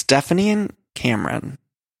Stephanie and Cameron.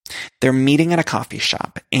 They're meeting at a coffee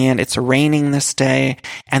shop and it's raining this day.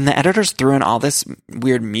 And the editors threw in all this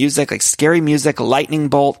weird music, like scary music, lightning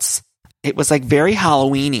bolts. It was like very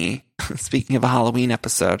Halloween-y. Speaking of a Halloween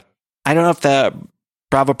episode, I don't know if the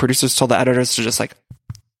Bravo producers told the editors to just like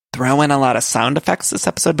throw in a lot of sound effects this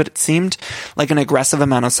episode, but it seemed like an aggressive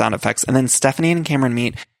amount of sound effects. And then Stephanie and Cameron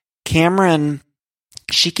meet. Cameron,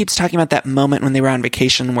 she keeps talking about that moment when they were on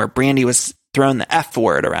vacation where Brandi was throwing the F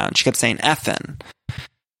word around. She kept saying effing.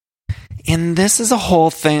 And this is a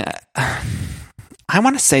whole thing. I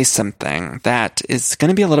want to say something that is going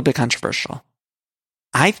to be a little bit controversial.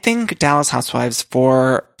 I think Dallas Housewives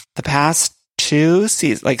for the past two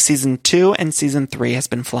seasons, like season 2 and season 3, has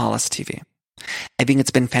been flawless TV. I think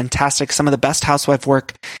it's been fantastic. Some of the best housewife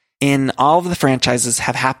work in all of the franchises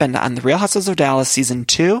have happened on The Real Housewives of Dallas season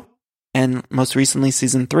 2 and most recently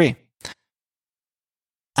season 3.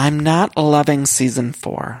 I'm not loving season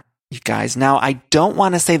 4. You guys, now I don't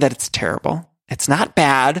want to say that it's terrible. It's not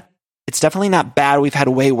bad. It's definitely not bad. We've had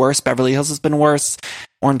way worse. Beverly Hills has been worse.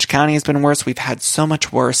 Orange County has been worse. We've had so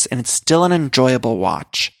much worse, and it's still an enjoyable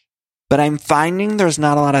watch. But I'm finding there's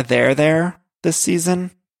not a lot of there this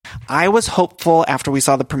season. I was hopeful after we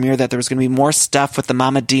saw the premiere that there was going to be more stuff with the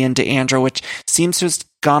Mama D and D'Andra, which seems to have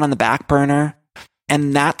gone on the back burner.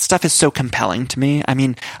 And that stuff is so compelling to me. I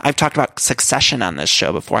mean, I've talked about Succession on this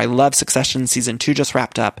show before. I love Succession. Season 2 just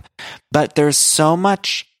wrapped up. But there's so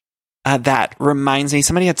much that reminds me.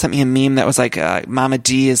 Somebody had sent me a meme that was like, Mama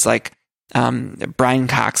D is like Brian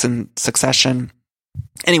Cox in Succession.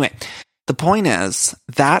 Anyway, the point is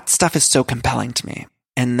that stuff is so compelling to me.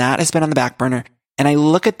 And that has been on the back burner. And I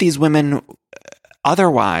look at these women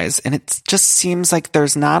otherwise, and it just seems like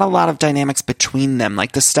there's not a lot of dynamics between them.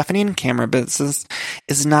 Like the Stephanie and Cameron business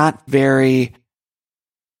is not very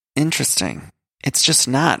interesting. It's just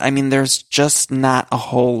not. I mean, there's just not a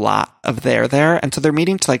whole lot of there. And so they're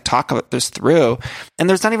meeting to like talk about this through, and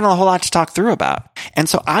there's not even a whole lot to talk through about. And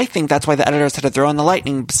so I think that's why the editors had to throw in the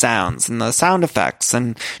lightning sounds and the sound effects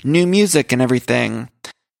and new music and everything,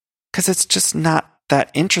 because it's just not that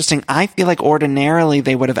interesting. I feel like ordinarily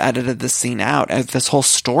they would have edited this scene out, this whole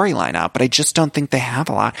storyline out, but I just don't think they have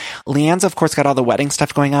a lot. Leanne's, of course, got all the wedding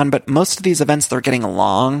stuff going on, but most of these events, they're getting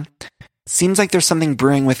along. Seems like there's something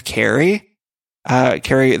brewing with Carrie,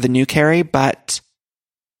 the new Carrie, but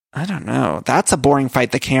I don't know. That's a boring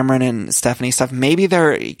fight, the Cameron and Stephanie stuff. Maybe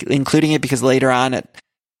they're including it because later on it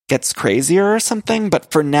gets crazier or something, but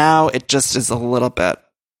for now it just is a little bit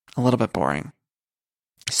boring.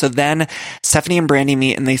 So then Stephanie and Brandi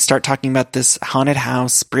meet and they start talking about this haunted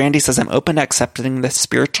house. Brandi says, I'm open to accepting the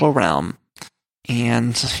spiritual realm.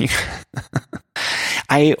 And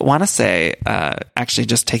I want to say, actually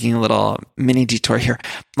just taking a little mini detour here.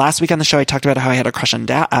 Last week on the show, I talked about how I had a crush on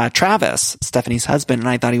Travis, Stephanie's husband, and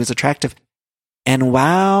I thought he was attractive. And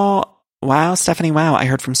wow, Stephanie, wow. I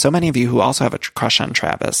heard from so many of you who also have a crush on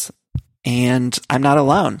Travis. And I'm not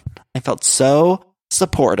alone. I felt so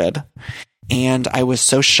supported. And I was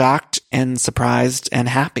so shocked and surprised and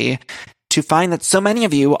happy to find that so many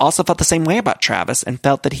of you also felt the same way about Travis and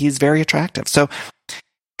felt that he's very attractive. So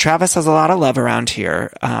Travis has a lot of love around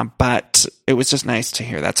here, but it was just nice to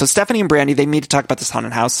hear that. So Stephanie and Brandi, they meet to talk about this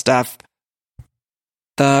haunted house stuff.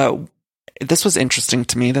 This was interesting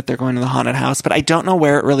to me that they're going to the haunted house, but I don't know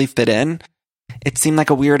where it really fit in. It seemed like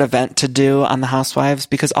a weird event to do on the Housewives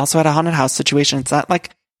because also at a haunted house situation, it's not like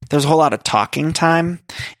there's a whole lot of talking time.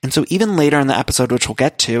 And so even later in the episode, which we'll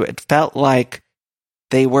get to, it felt like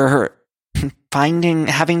they were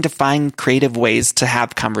having to find creative ways to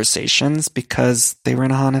have conversations because they were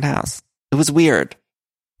in a haunted house. It was weird.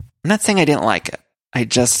 I'm not saying I didn't like it.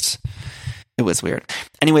 It was weird.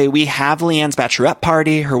 Anyway, we have Leanne's bachelorette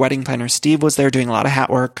party. Her wedding planner, Steve, was there doing a lot of hat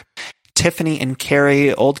work. Tiffany and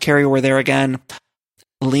Carrie, old Carrie, were there again.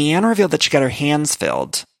 Leanne revealed that she got her hands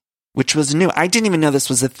filled, which was new. I didn't even know this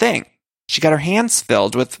was a thing. She got her hands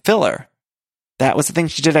filled with filler. That was the thing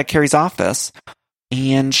she did at Carrie's office.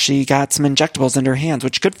 And she got some injectables into her hands,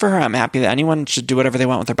 which good for her. I'm happy that anyone should do whatever they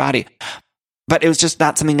want with their body. But it was just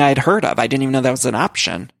not something I had heard of. I didn't even know that was an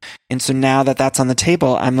option. And so now that that's on the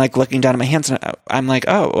table, I'm like looking down at my hands and I'm like,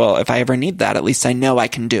 oh, well, if I ever need that, at least I know I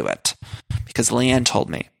can do it. Because Leanne told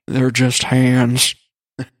me, they're just hands.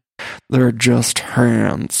 They're just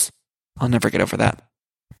hands. I'll never get over that.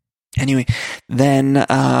 Anyway, then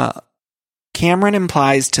Cameron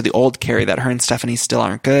implies to the old Carrie that her and Stephanie still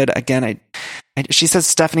aren't good. Again, she says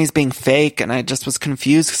Stephanie's being fake, and I just was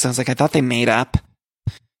confused because I was like, I thought they made up.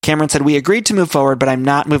 Cameron said, we agreed to move forward, but I'm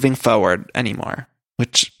not moving forward anymore.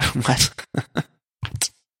 Which, what?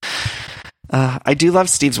 I do love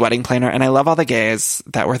Steve's wedding planner, and I love all the gays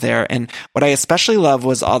that were there. And what I especially love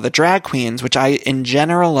was all the drag queens, which I, in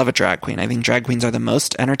general, love a drag queen. I think drag queens are the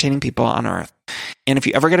most entertaining people on earth. And if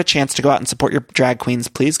you ever get a chance to go out and support your drag queens,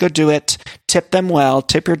 please go do it. Tip them well.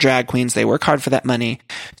 Tip your drag queens. They work hard for that money.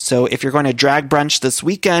 So if you're going to drag brunch this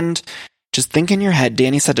weekend, just think in your head,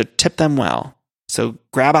 Danny said to tip them well. So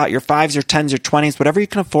grab out your 5s, your 10s, your 20s, whatever you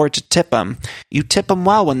can afford to tip them. You tip them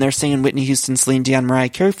well when they're singing Whitney Houston, Celine Dion, Mariah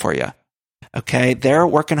Carey for you. Okay, they're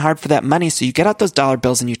working hard for that money, so you get out those dollar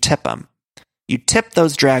bills and you tip them. You tip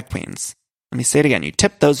those drag queens. Let me say it again. You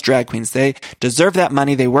tip those drag queens. They deserve that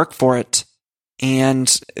money. They work for it, and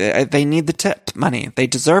they need the tip money. They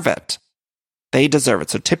deserve it. They deserve it.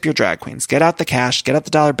 So tip your drag queens. Get out the cash. Get out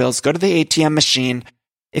the dollar bills. Go to the ATM machine.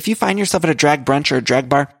 If you find yourself at a drag brunch or a drag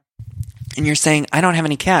bar, and you're saying, I don't have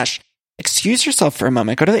any cash, excuse yourself for a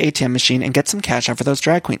moment, go to the ATM machine and get some cash out for those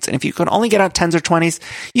drag queens. And if you can only get out 10s or 20s,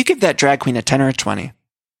 you give that drag queen a 10 or a 20.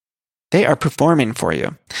 They are performing for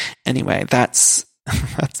you. Anyway, that's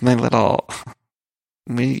my little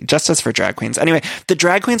justice for drag queens. Anyway, the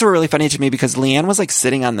drag queens were really funny to me because Leanne was like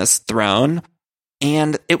sitting on this throne,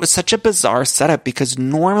 and it was such a bizarre setup because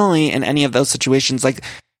normally in any of those situations, like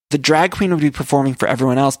the drag queen would be performing for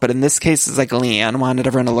everyone else, but in this case, it's like Leanne wanted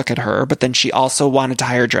everyone to look at her, but then she also wanted to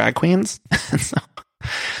hire drag queens.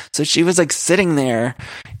 So she was like sitting there,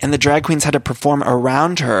 and the drag queens had to perform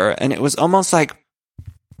around her, and it was almost like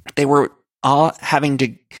they were all having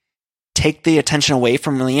to take the attention away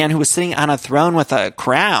from Leanne, who was sitting on a throne with a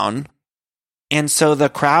crown. And so the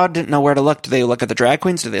crowd didn't know where to look. Do they look at the drag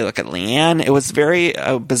queens? Do they look at Leanne? It was very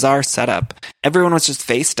bizarre setup. Everyone was just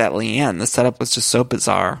faced at Leanne. The setup was just so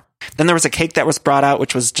bizarre. Then there was a cake that was brought out,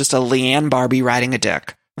 which was just a Leanne Barbie riding a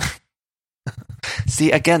dick.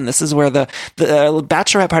 See, again, this is where the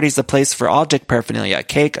bachelorette party is the place for all dick paraphernalia. A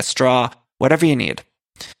cake, a straw, whatever you need.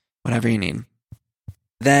 Whatever you need.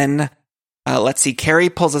 Then, let's see, Carrie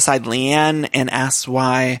pulls aside Leanne and asks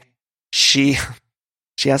why she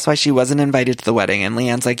asked why she wasn't invited to the wedding, and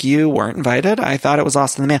Leanne's like, you weren't invited? I thought it was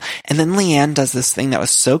lost in the mail. And then Leanne does this thing that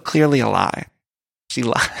was so clearly a lie. She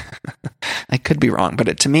lied. I could be wrong,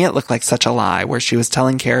 but to me it looked like such a lie, where she was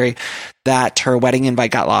telling Carrie that her wedding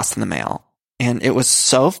invite got lost in the mail. And it was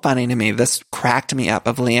so funny to me. This cracked me up,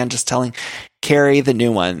 of Leanne just telling Carrie, the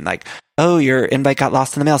new one, like, oh, your invite got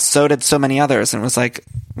lost in the mail. So did so many others. And it was like,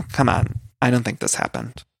 come on. I don't think this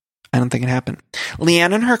happened. I don't think it happened.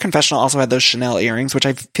 Leanne in her confessional also had those Chanel earrings, which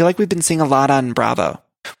I feel like we've been seeing a lot on Bravo.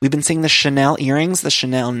 We've been seeing the Chanel earrings, the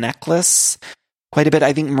Chanel necklace quite a bit.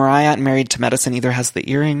 I think Mariah and Married to Medicine either has the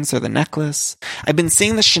earrings or the necklace. I've been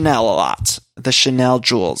seeing the Chanel a lot, the Chanel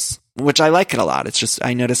jewels, which I like it a lot. It's just,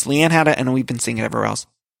 I noticed Leanne had it, and we've been seeing it everywhere else.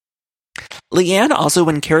 Leanne also,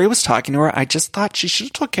 when Carrie was talking to her, I just thought she should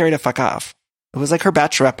have told Carrie to fuck off. It was like her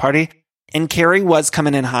bachelorette party, and Carrie was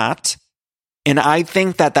coming in hot. And I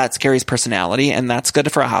think that that's Carrie's personality, and that's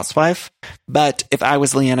good for a housewife. But if I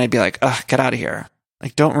was Leanne, I'd be like, ugh, get out of here.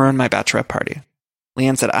 Like, don't ruin my bachelorette party.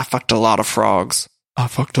 Leanne said, I fucked a lot of frogs. I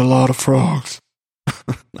fucked a lot of frogs.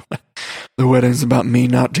 The wedding's about me,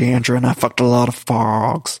 not D'Andra, and I fucked a lot of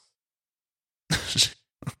frogs.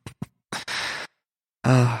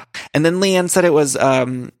 And then Leanne said it was,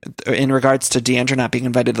 in regards to D'Andra not being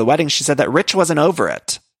invited to the wedding, she said that Rich wasn't over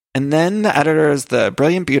it. And then the editors, the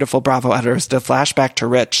brilliant, beautiful Bravo editors, did a flashback to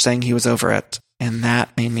Rich saying he was over it. And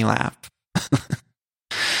that made me laugh.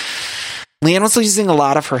 Leanne was using a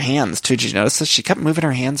lot of her hands, too. Did you notice this? She kept moving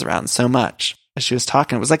her hands around so much as she was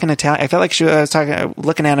talking. It was like an Italian. I felt like she was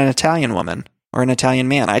looking at an Italian woman or an Italian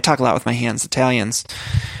man. I talk a lot with my hands. Italians,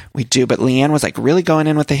 we do. But Leanne was like really going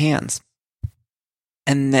in with the hands.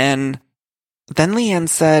 And then Leanne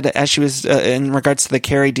said, as she was in regards to the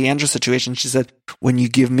Carrie D'Andra situation, she said, when you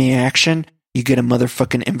give me action, you get a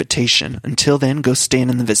motherfucking invitation. Until then, go stand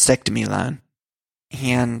in the vasectomy line.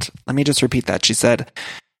 And let me just repeat that. She said,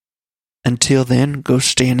 "Until then, go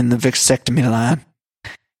stand in the vasectomy line."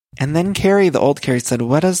 And then Carrie, the old Carrie, said,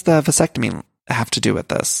 "What does the vasectomy have to do with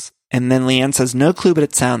this?" And then Leanne says, "No clue, but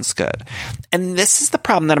it sounds good." And this is the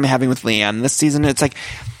problem that I'm having with Leanne this season. It's like,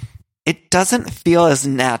 it doesn't feel as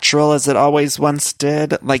natural as it always once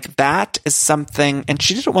did. Like, that is something, and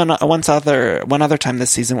she did it one other time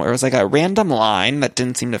this season where it was like a random line that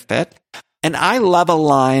didn't seem to fit. And I love a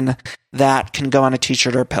line that can go on a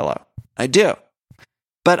t-shirt or a pillow. I do.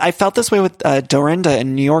 But I felt this way with Dorinda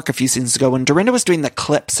in New York a few seasons ago when Dorinda was doing the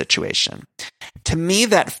clip situation. To me,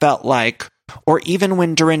 that felt like, or even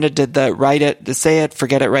when Dorinda did the write it, say it,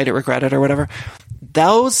 forget it, write it, regret it, or whatever,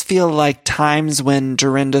 those feel like times when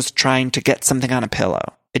Dorinda's trying to get something on a pillow.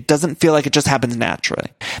 It doesn't feel like it just happens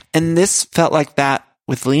naturally. And this felt like that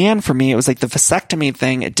with Leanne for me. It was like the vasectomy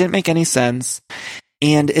thing. It didn't make any sense.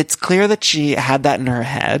 And it's clear that she had that in her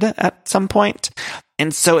head at some point.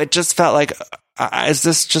 And so it just felt like, is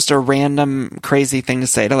this just a random crazy thing to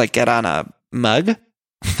say to like get on a mug?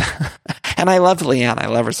 And I love Leanne. I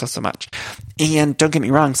love her so much. And don't get me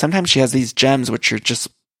wrong, sometimes she has these gems which are just,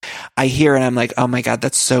 I hear and I'm like, oh my God,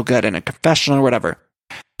 that's so good in a confessional or whatever.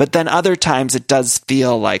 But then other times it does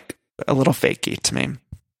feel like a little fakey to me.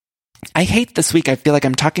 I hate this week. I feel like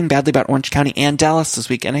I'm talking badly about Orange County and Dallas this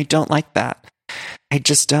week, and I don't like that. I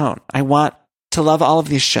just don't. I want to love all of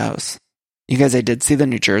these shows. You guys, I did see the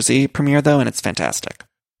New Jersey premiere though, and it's fantastic.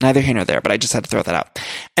 Neither here nor there, but I just had to throw that out.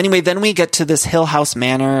 Anyway, then we get to this Hill House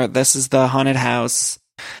Manor. This is the haunted house.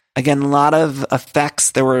 Again, a lot of effects.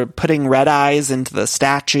 They were putting red eyes into the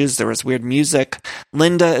statues. There was weird music.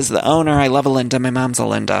 Linda is the owner. I love a Linda. My mom's a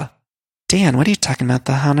Linda. Dan, what are you talking about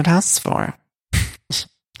the haunted house for?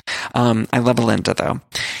 I love a Linda, though.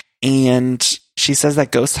 And she says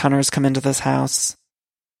that ghost hunters come into this house.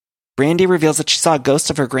 Brandy reveals that she saw a ghost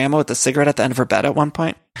of her grandma with a cigarette at the end of her bed at one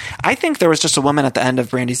point. I think there was just a woman at the end of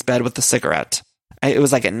Brandy's bed with a cigarette. It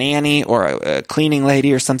was like a nanny or a cleaning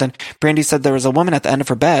lady or something. Brandy said there was a woman at the end of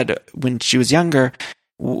her bed when she was younger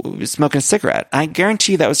smoking a cigarette. I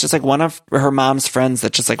guarantee that was just like one of her mom's friends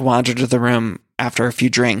that just like wandered to the room after a few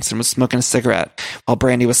drinks and was smoking a cigarette while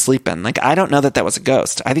Brandy was sleeping. Like, I don't know that that was a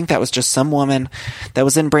ghost. I think that was just some woman that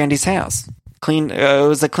was in Brandy's house. It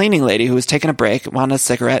was a cleaning lady who was taking a break, wanted a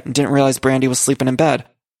cigarette, and didn't realize Brandy was sleeping in bed.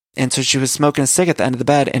 And so she was smoking a cig at the end of the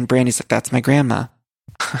bed, and Brandy's like, "That's my grandma."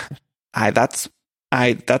 That's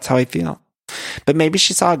how I feel. But maybe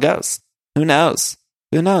she saw a ghost. Who knows?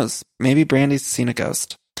 Who knows? Maybe Brandy's seen a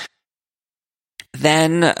ghost.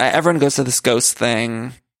 Then everyone goes to this ghost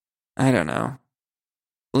thing. I don't know.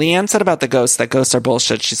 Leanne said about the ghosts that ghosts are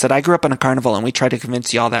bullshit. She said, "I grew up in a carnival and we tried to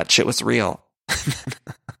convince you all that shit was real."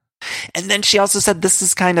 And then she also said,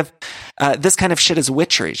 this kind of shit is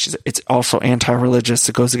witchery. It's also anti-religious.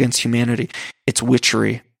 It goes against humanity. It's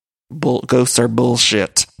witchery. Ghosts are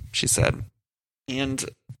bullshit, she said. And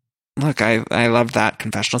look, I love that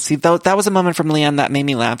confessional. See, that was a moment from Leanne that made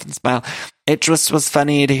me laugh and smile. It just was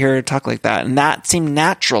funny to hear her talk like that. And that seemed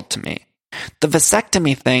natural to me. The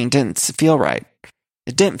vasectomy thing didn't feel right.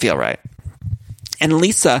 It didn't feel right. And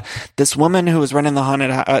Lisa, this woman who was running the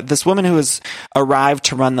haunted, this woman who was arrived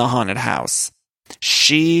to run the haunted house,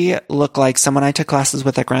 she looked like someone I took classes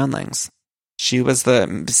with at Groundlings. She was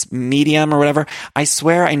the medium or whatever. I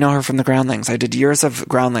swear I know her from the Groundlings. I did years of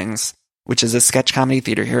Groundlings, which is a sketch comedy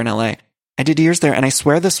theater here in LA. I did years there, and I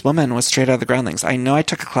swear this woman was straight out of the Groundlings. I know I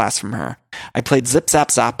took a class from her. I played Zip Zap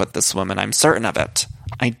Zop with this woman. I'm certain of it.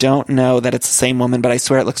 I don't know that it's the same woman, but I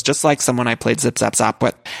swear it looks just like someone I played Zip Zap Zop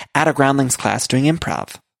with at a Groundlings class doing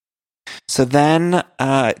improv. So then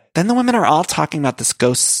the women are all talking about this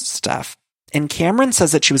ghost stuff. And Cameron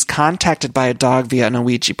says that she was contacted by a dog via an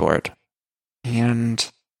Ouija board.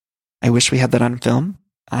 And I wish we had that on film.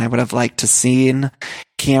 I would have liked to seen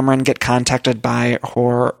Cameron get contacted by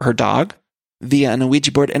her dog via an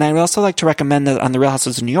Ouija board. And I would also like to recommend that on The Real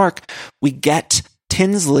Housewives of New York, we get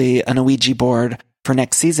Tinsley an Ouija board for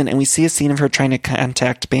next season, and we see a scene of her trying to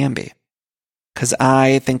contact Bambi. Because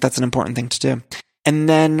I think that's an important thing to do. And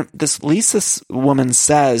then this Lisa woman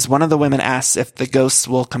says, one of the women asks if the ghosts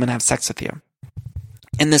will come and have sex with you.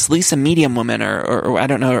 And this Lisa medium woman, or I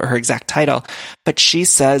don't know her exact title, but she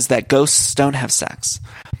says that ghosts don't have sex.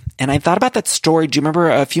 And I thought about that story. Do you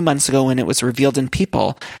remember a few months ago when it was revealed in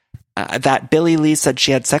People that Billie Lee said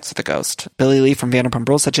she had sex with a ghost? Billie Lee from Vanderpump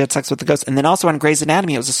Rules said she had sex with the ghost. And then also on Grey's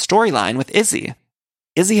Anatomy, it was a storyline with Izzy.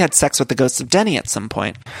 Izzy had sex with the ghost of Denny at some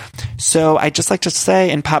point. So I just like to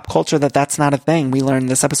say in pop culture that that's not a thing. We learned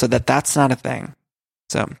this episode that that's not a thing.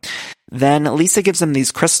 So then Lisa gives them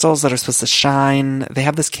these crystals that are supposed to shine. They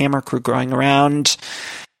have this camera crew going around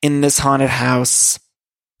in this haunted house.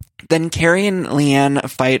 Then Carrie and Leanne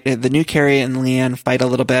fight, the new Carrie and Leanne fight a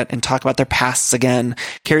little bit and talk about their pasts again.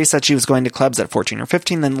 Carrie said she was going to clubs at 14 or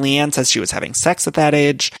 15. Then Leanne says she was having sex at that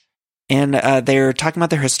age. And they're talking about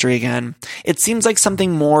their history again. It seems like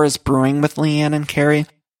something more is brewing with Leanne and Carrie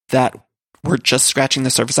that we're just scratching the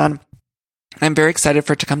surface on. I'm very excited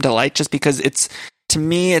for it to come to light just because to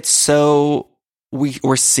me, it's so,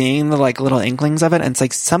 we're seeing the like little inklings of it. And it's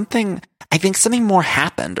like I think something more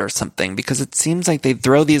happened or something, because it seems like they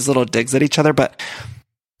throw these little digs at each other, but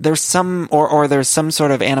there's some, or there's some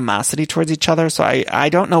sort of animosity towards each other. So I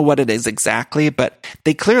don't know what it is exactly, but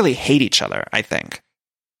they clearly hate each other, I think.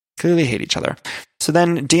 Clearly hate each other. So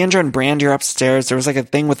then Deandra and Brandy are upstairs. There was like a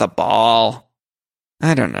thing with a ball.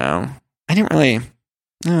 I don't know. I don't know.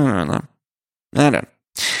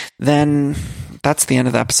 Then that's the end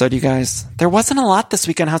of the episode, you guys. There wasn't a lot this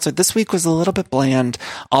week on Housewives. This week was a little bit bland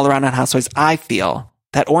all around on Housewives. I feel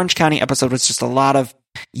that Orange County episode was just a lot of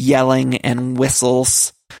yelling and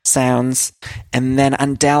whistles sounds. And then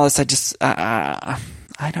on Dallas, I just,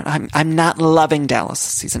 I'm not loving Dallas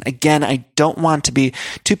this season. Again, I don't want to be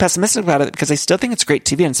too pessimistic about it because I still think it's great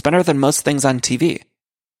TV and it's better than most things on TV.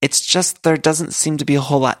 It's just there doesn't seem to be a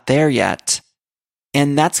whole lot there yet.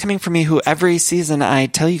 And that's coming from me, who every season I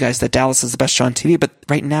tell you guys that Dallas is the best show on TV, but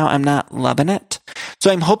right now I'm not loving it. So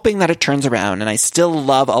I'm hoping that it turns around, and I still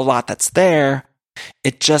love a lot that's there.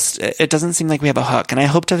 It doesn't seem like we have a hook. And I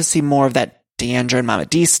hope to see more of that Deandra and Mama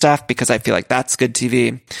D stuff because I feel like that's good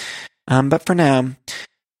TV. But for now,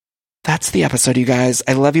 that's the episode, you guys.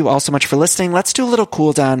 I love you all so much for listening. Let's do a little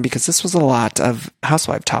cool down because this was a lot of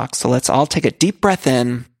housewife talk. So let's all take a deep breath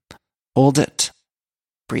in, hold it,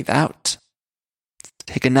 breathe out.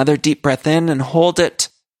 Take another deep breath in and hold it.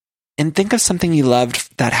 And think of something you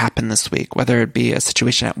loved that happened this week, whether it be a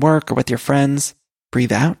situation at work or with your friends.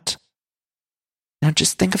 Breathe out. Now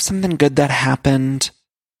just think of something good that happened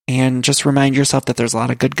and just remind yourself that there's a lot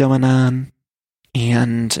of good going on.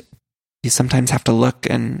 And you sometimes have to look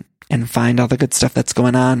and find all the good stuff that's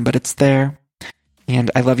going on, but it's there. And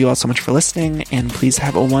I love you all so much for listening. And please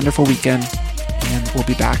have a wonderful weekend. And we'll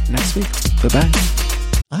be back next week. Bye-bye.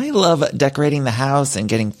 I love decorating the house and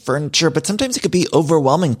getting furniture, but sometimes it could be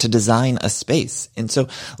overwhelming to design a space. And so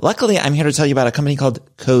luckily, I'm here to tell you about a company called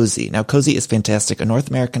Cozy. Now, Cozy is fantastic, a North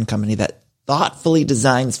American company that thoughtfully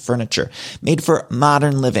designs furniture made for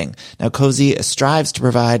modern living. Now, Cozy strives to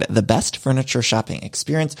provide the best furniture shopping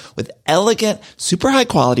experience with elegant, super high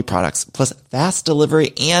quality products, plus fast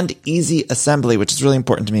delivery and easy assembly, which is really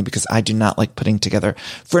important to me because I do not like putting together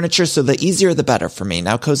furniture. So the easier, the better for me.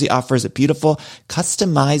 Now, Cozy offers beautiful,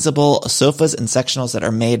 customizable sofas and sectionals that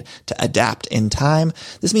are made to adapt in time.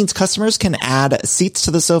 This means customers can add seats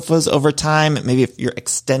to the sofas over time. Maybe if you're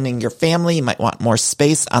extending your family, you might want more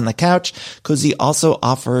space on the couch. Cozy also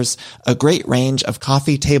offers a great range of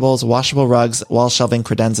coffee tables, washable rugs, wall shelving,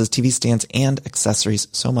 credenzas, TV stands, and accessories.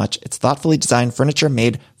 So much. It's thoughtfully designed furniture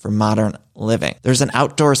made for modern living. There's an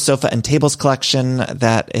outdoor sofa and tables collection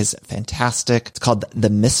that is fantastic. It's called the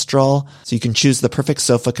Mistral. So you can choose the perfect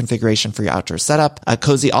sofa configuration for your outdoor setup.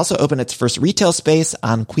 Cozy also opened its first retail space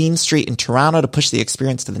on Queen Street in Toronto to push the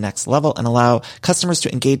experience to the next level and allow customers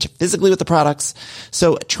to engage physically with the products.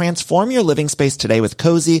 So transform your living space today with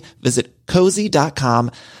Cozy. Visit cozy.com,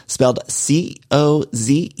 spelled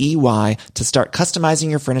Cozey, to start customizing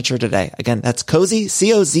your furniture today. Again, that's Cozy,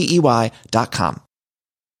 COZEY.com.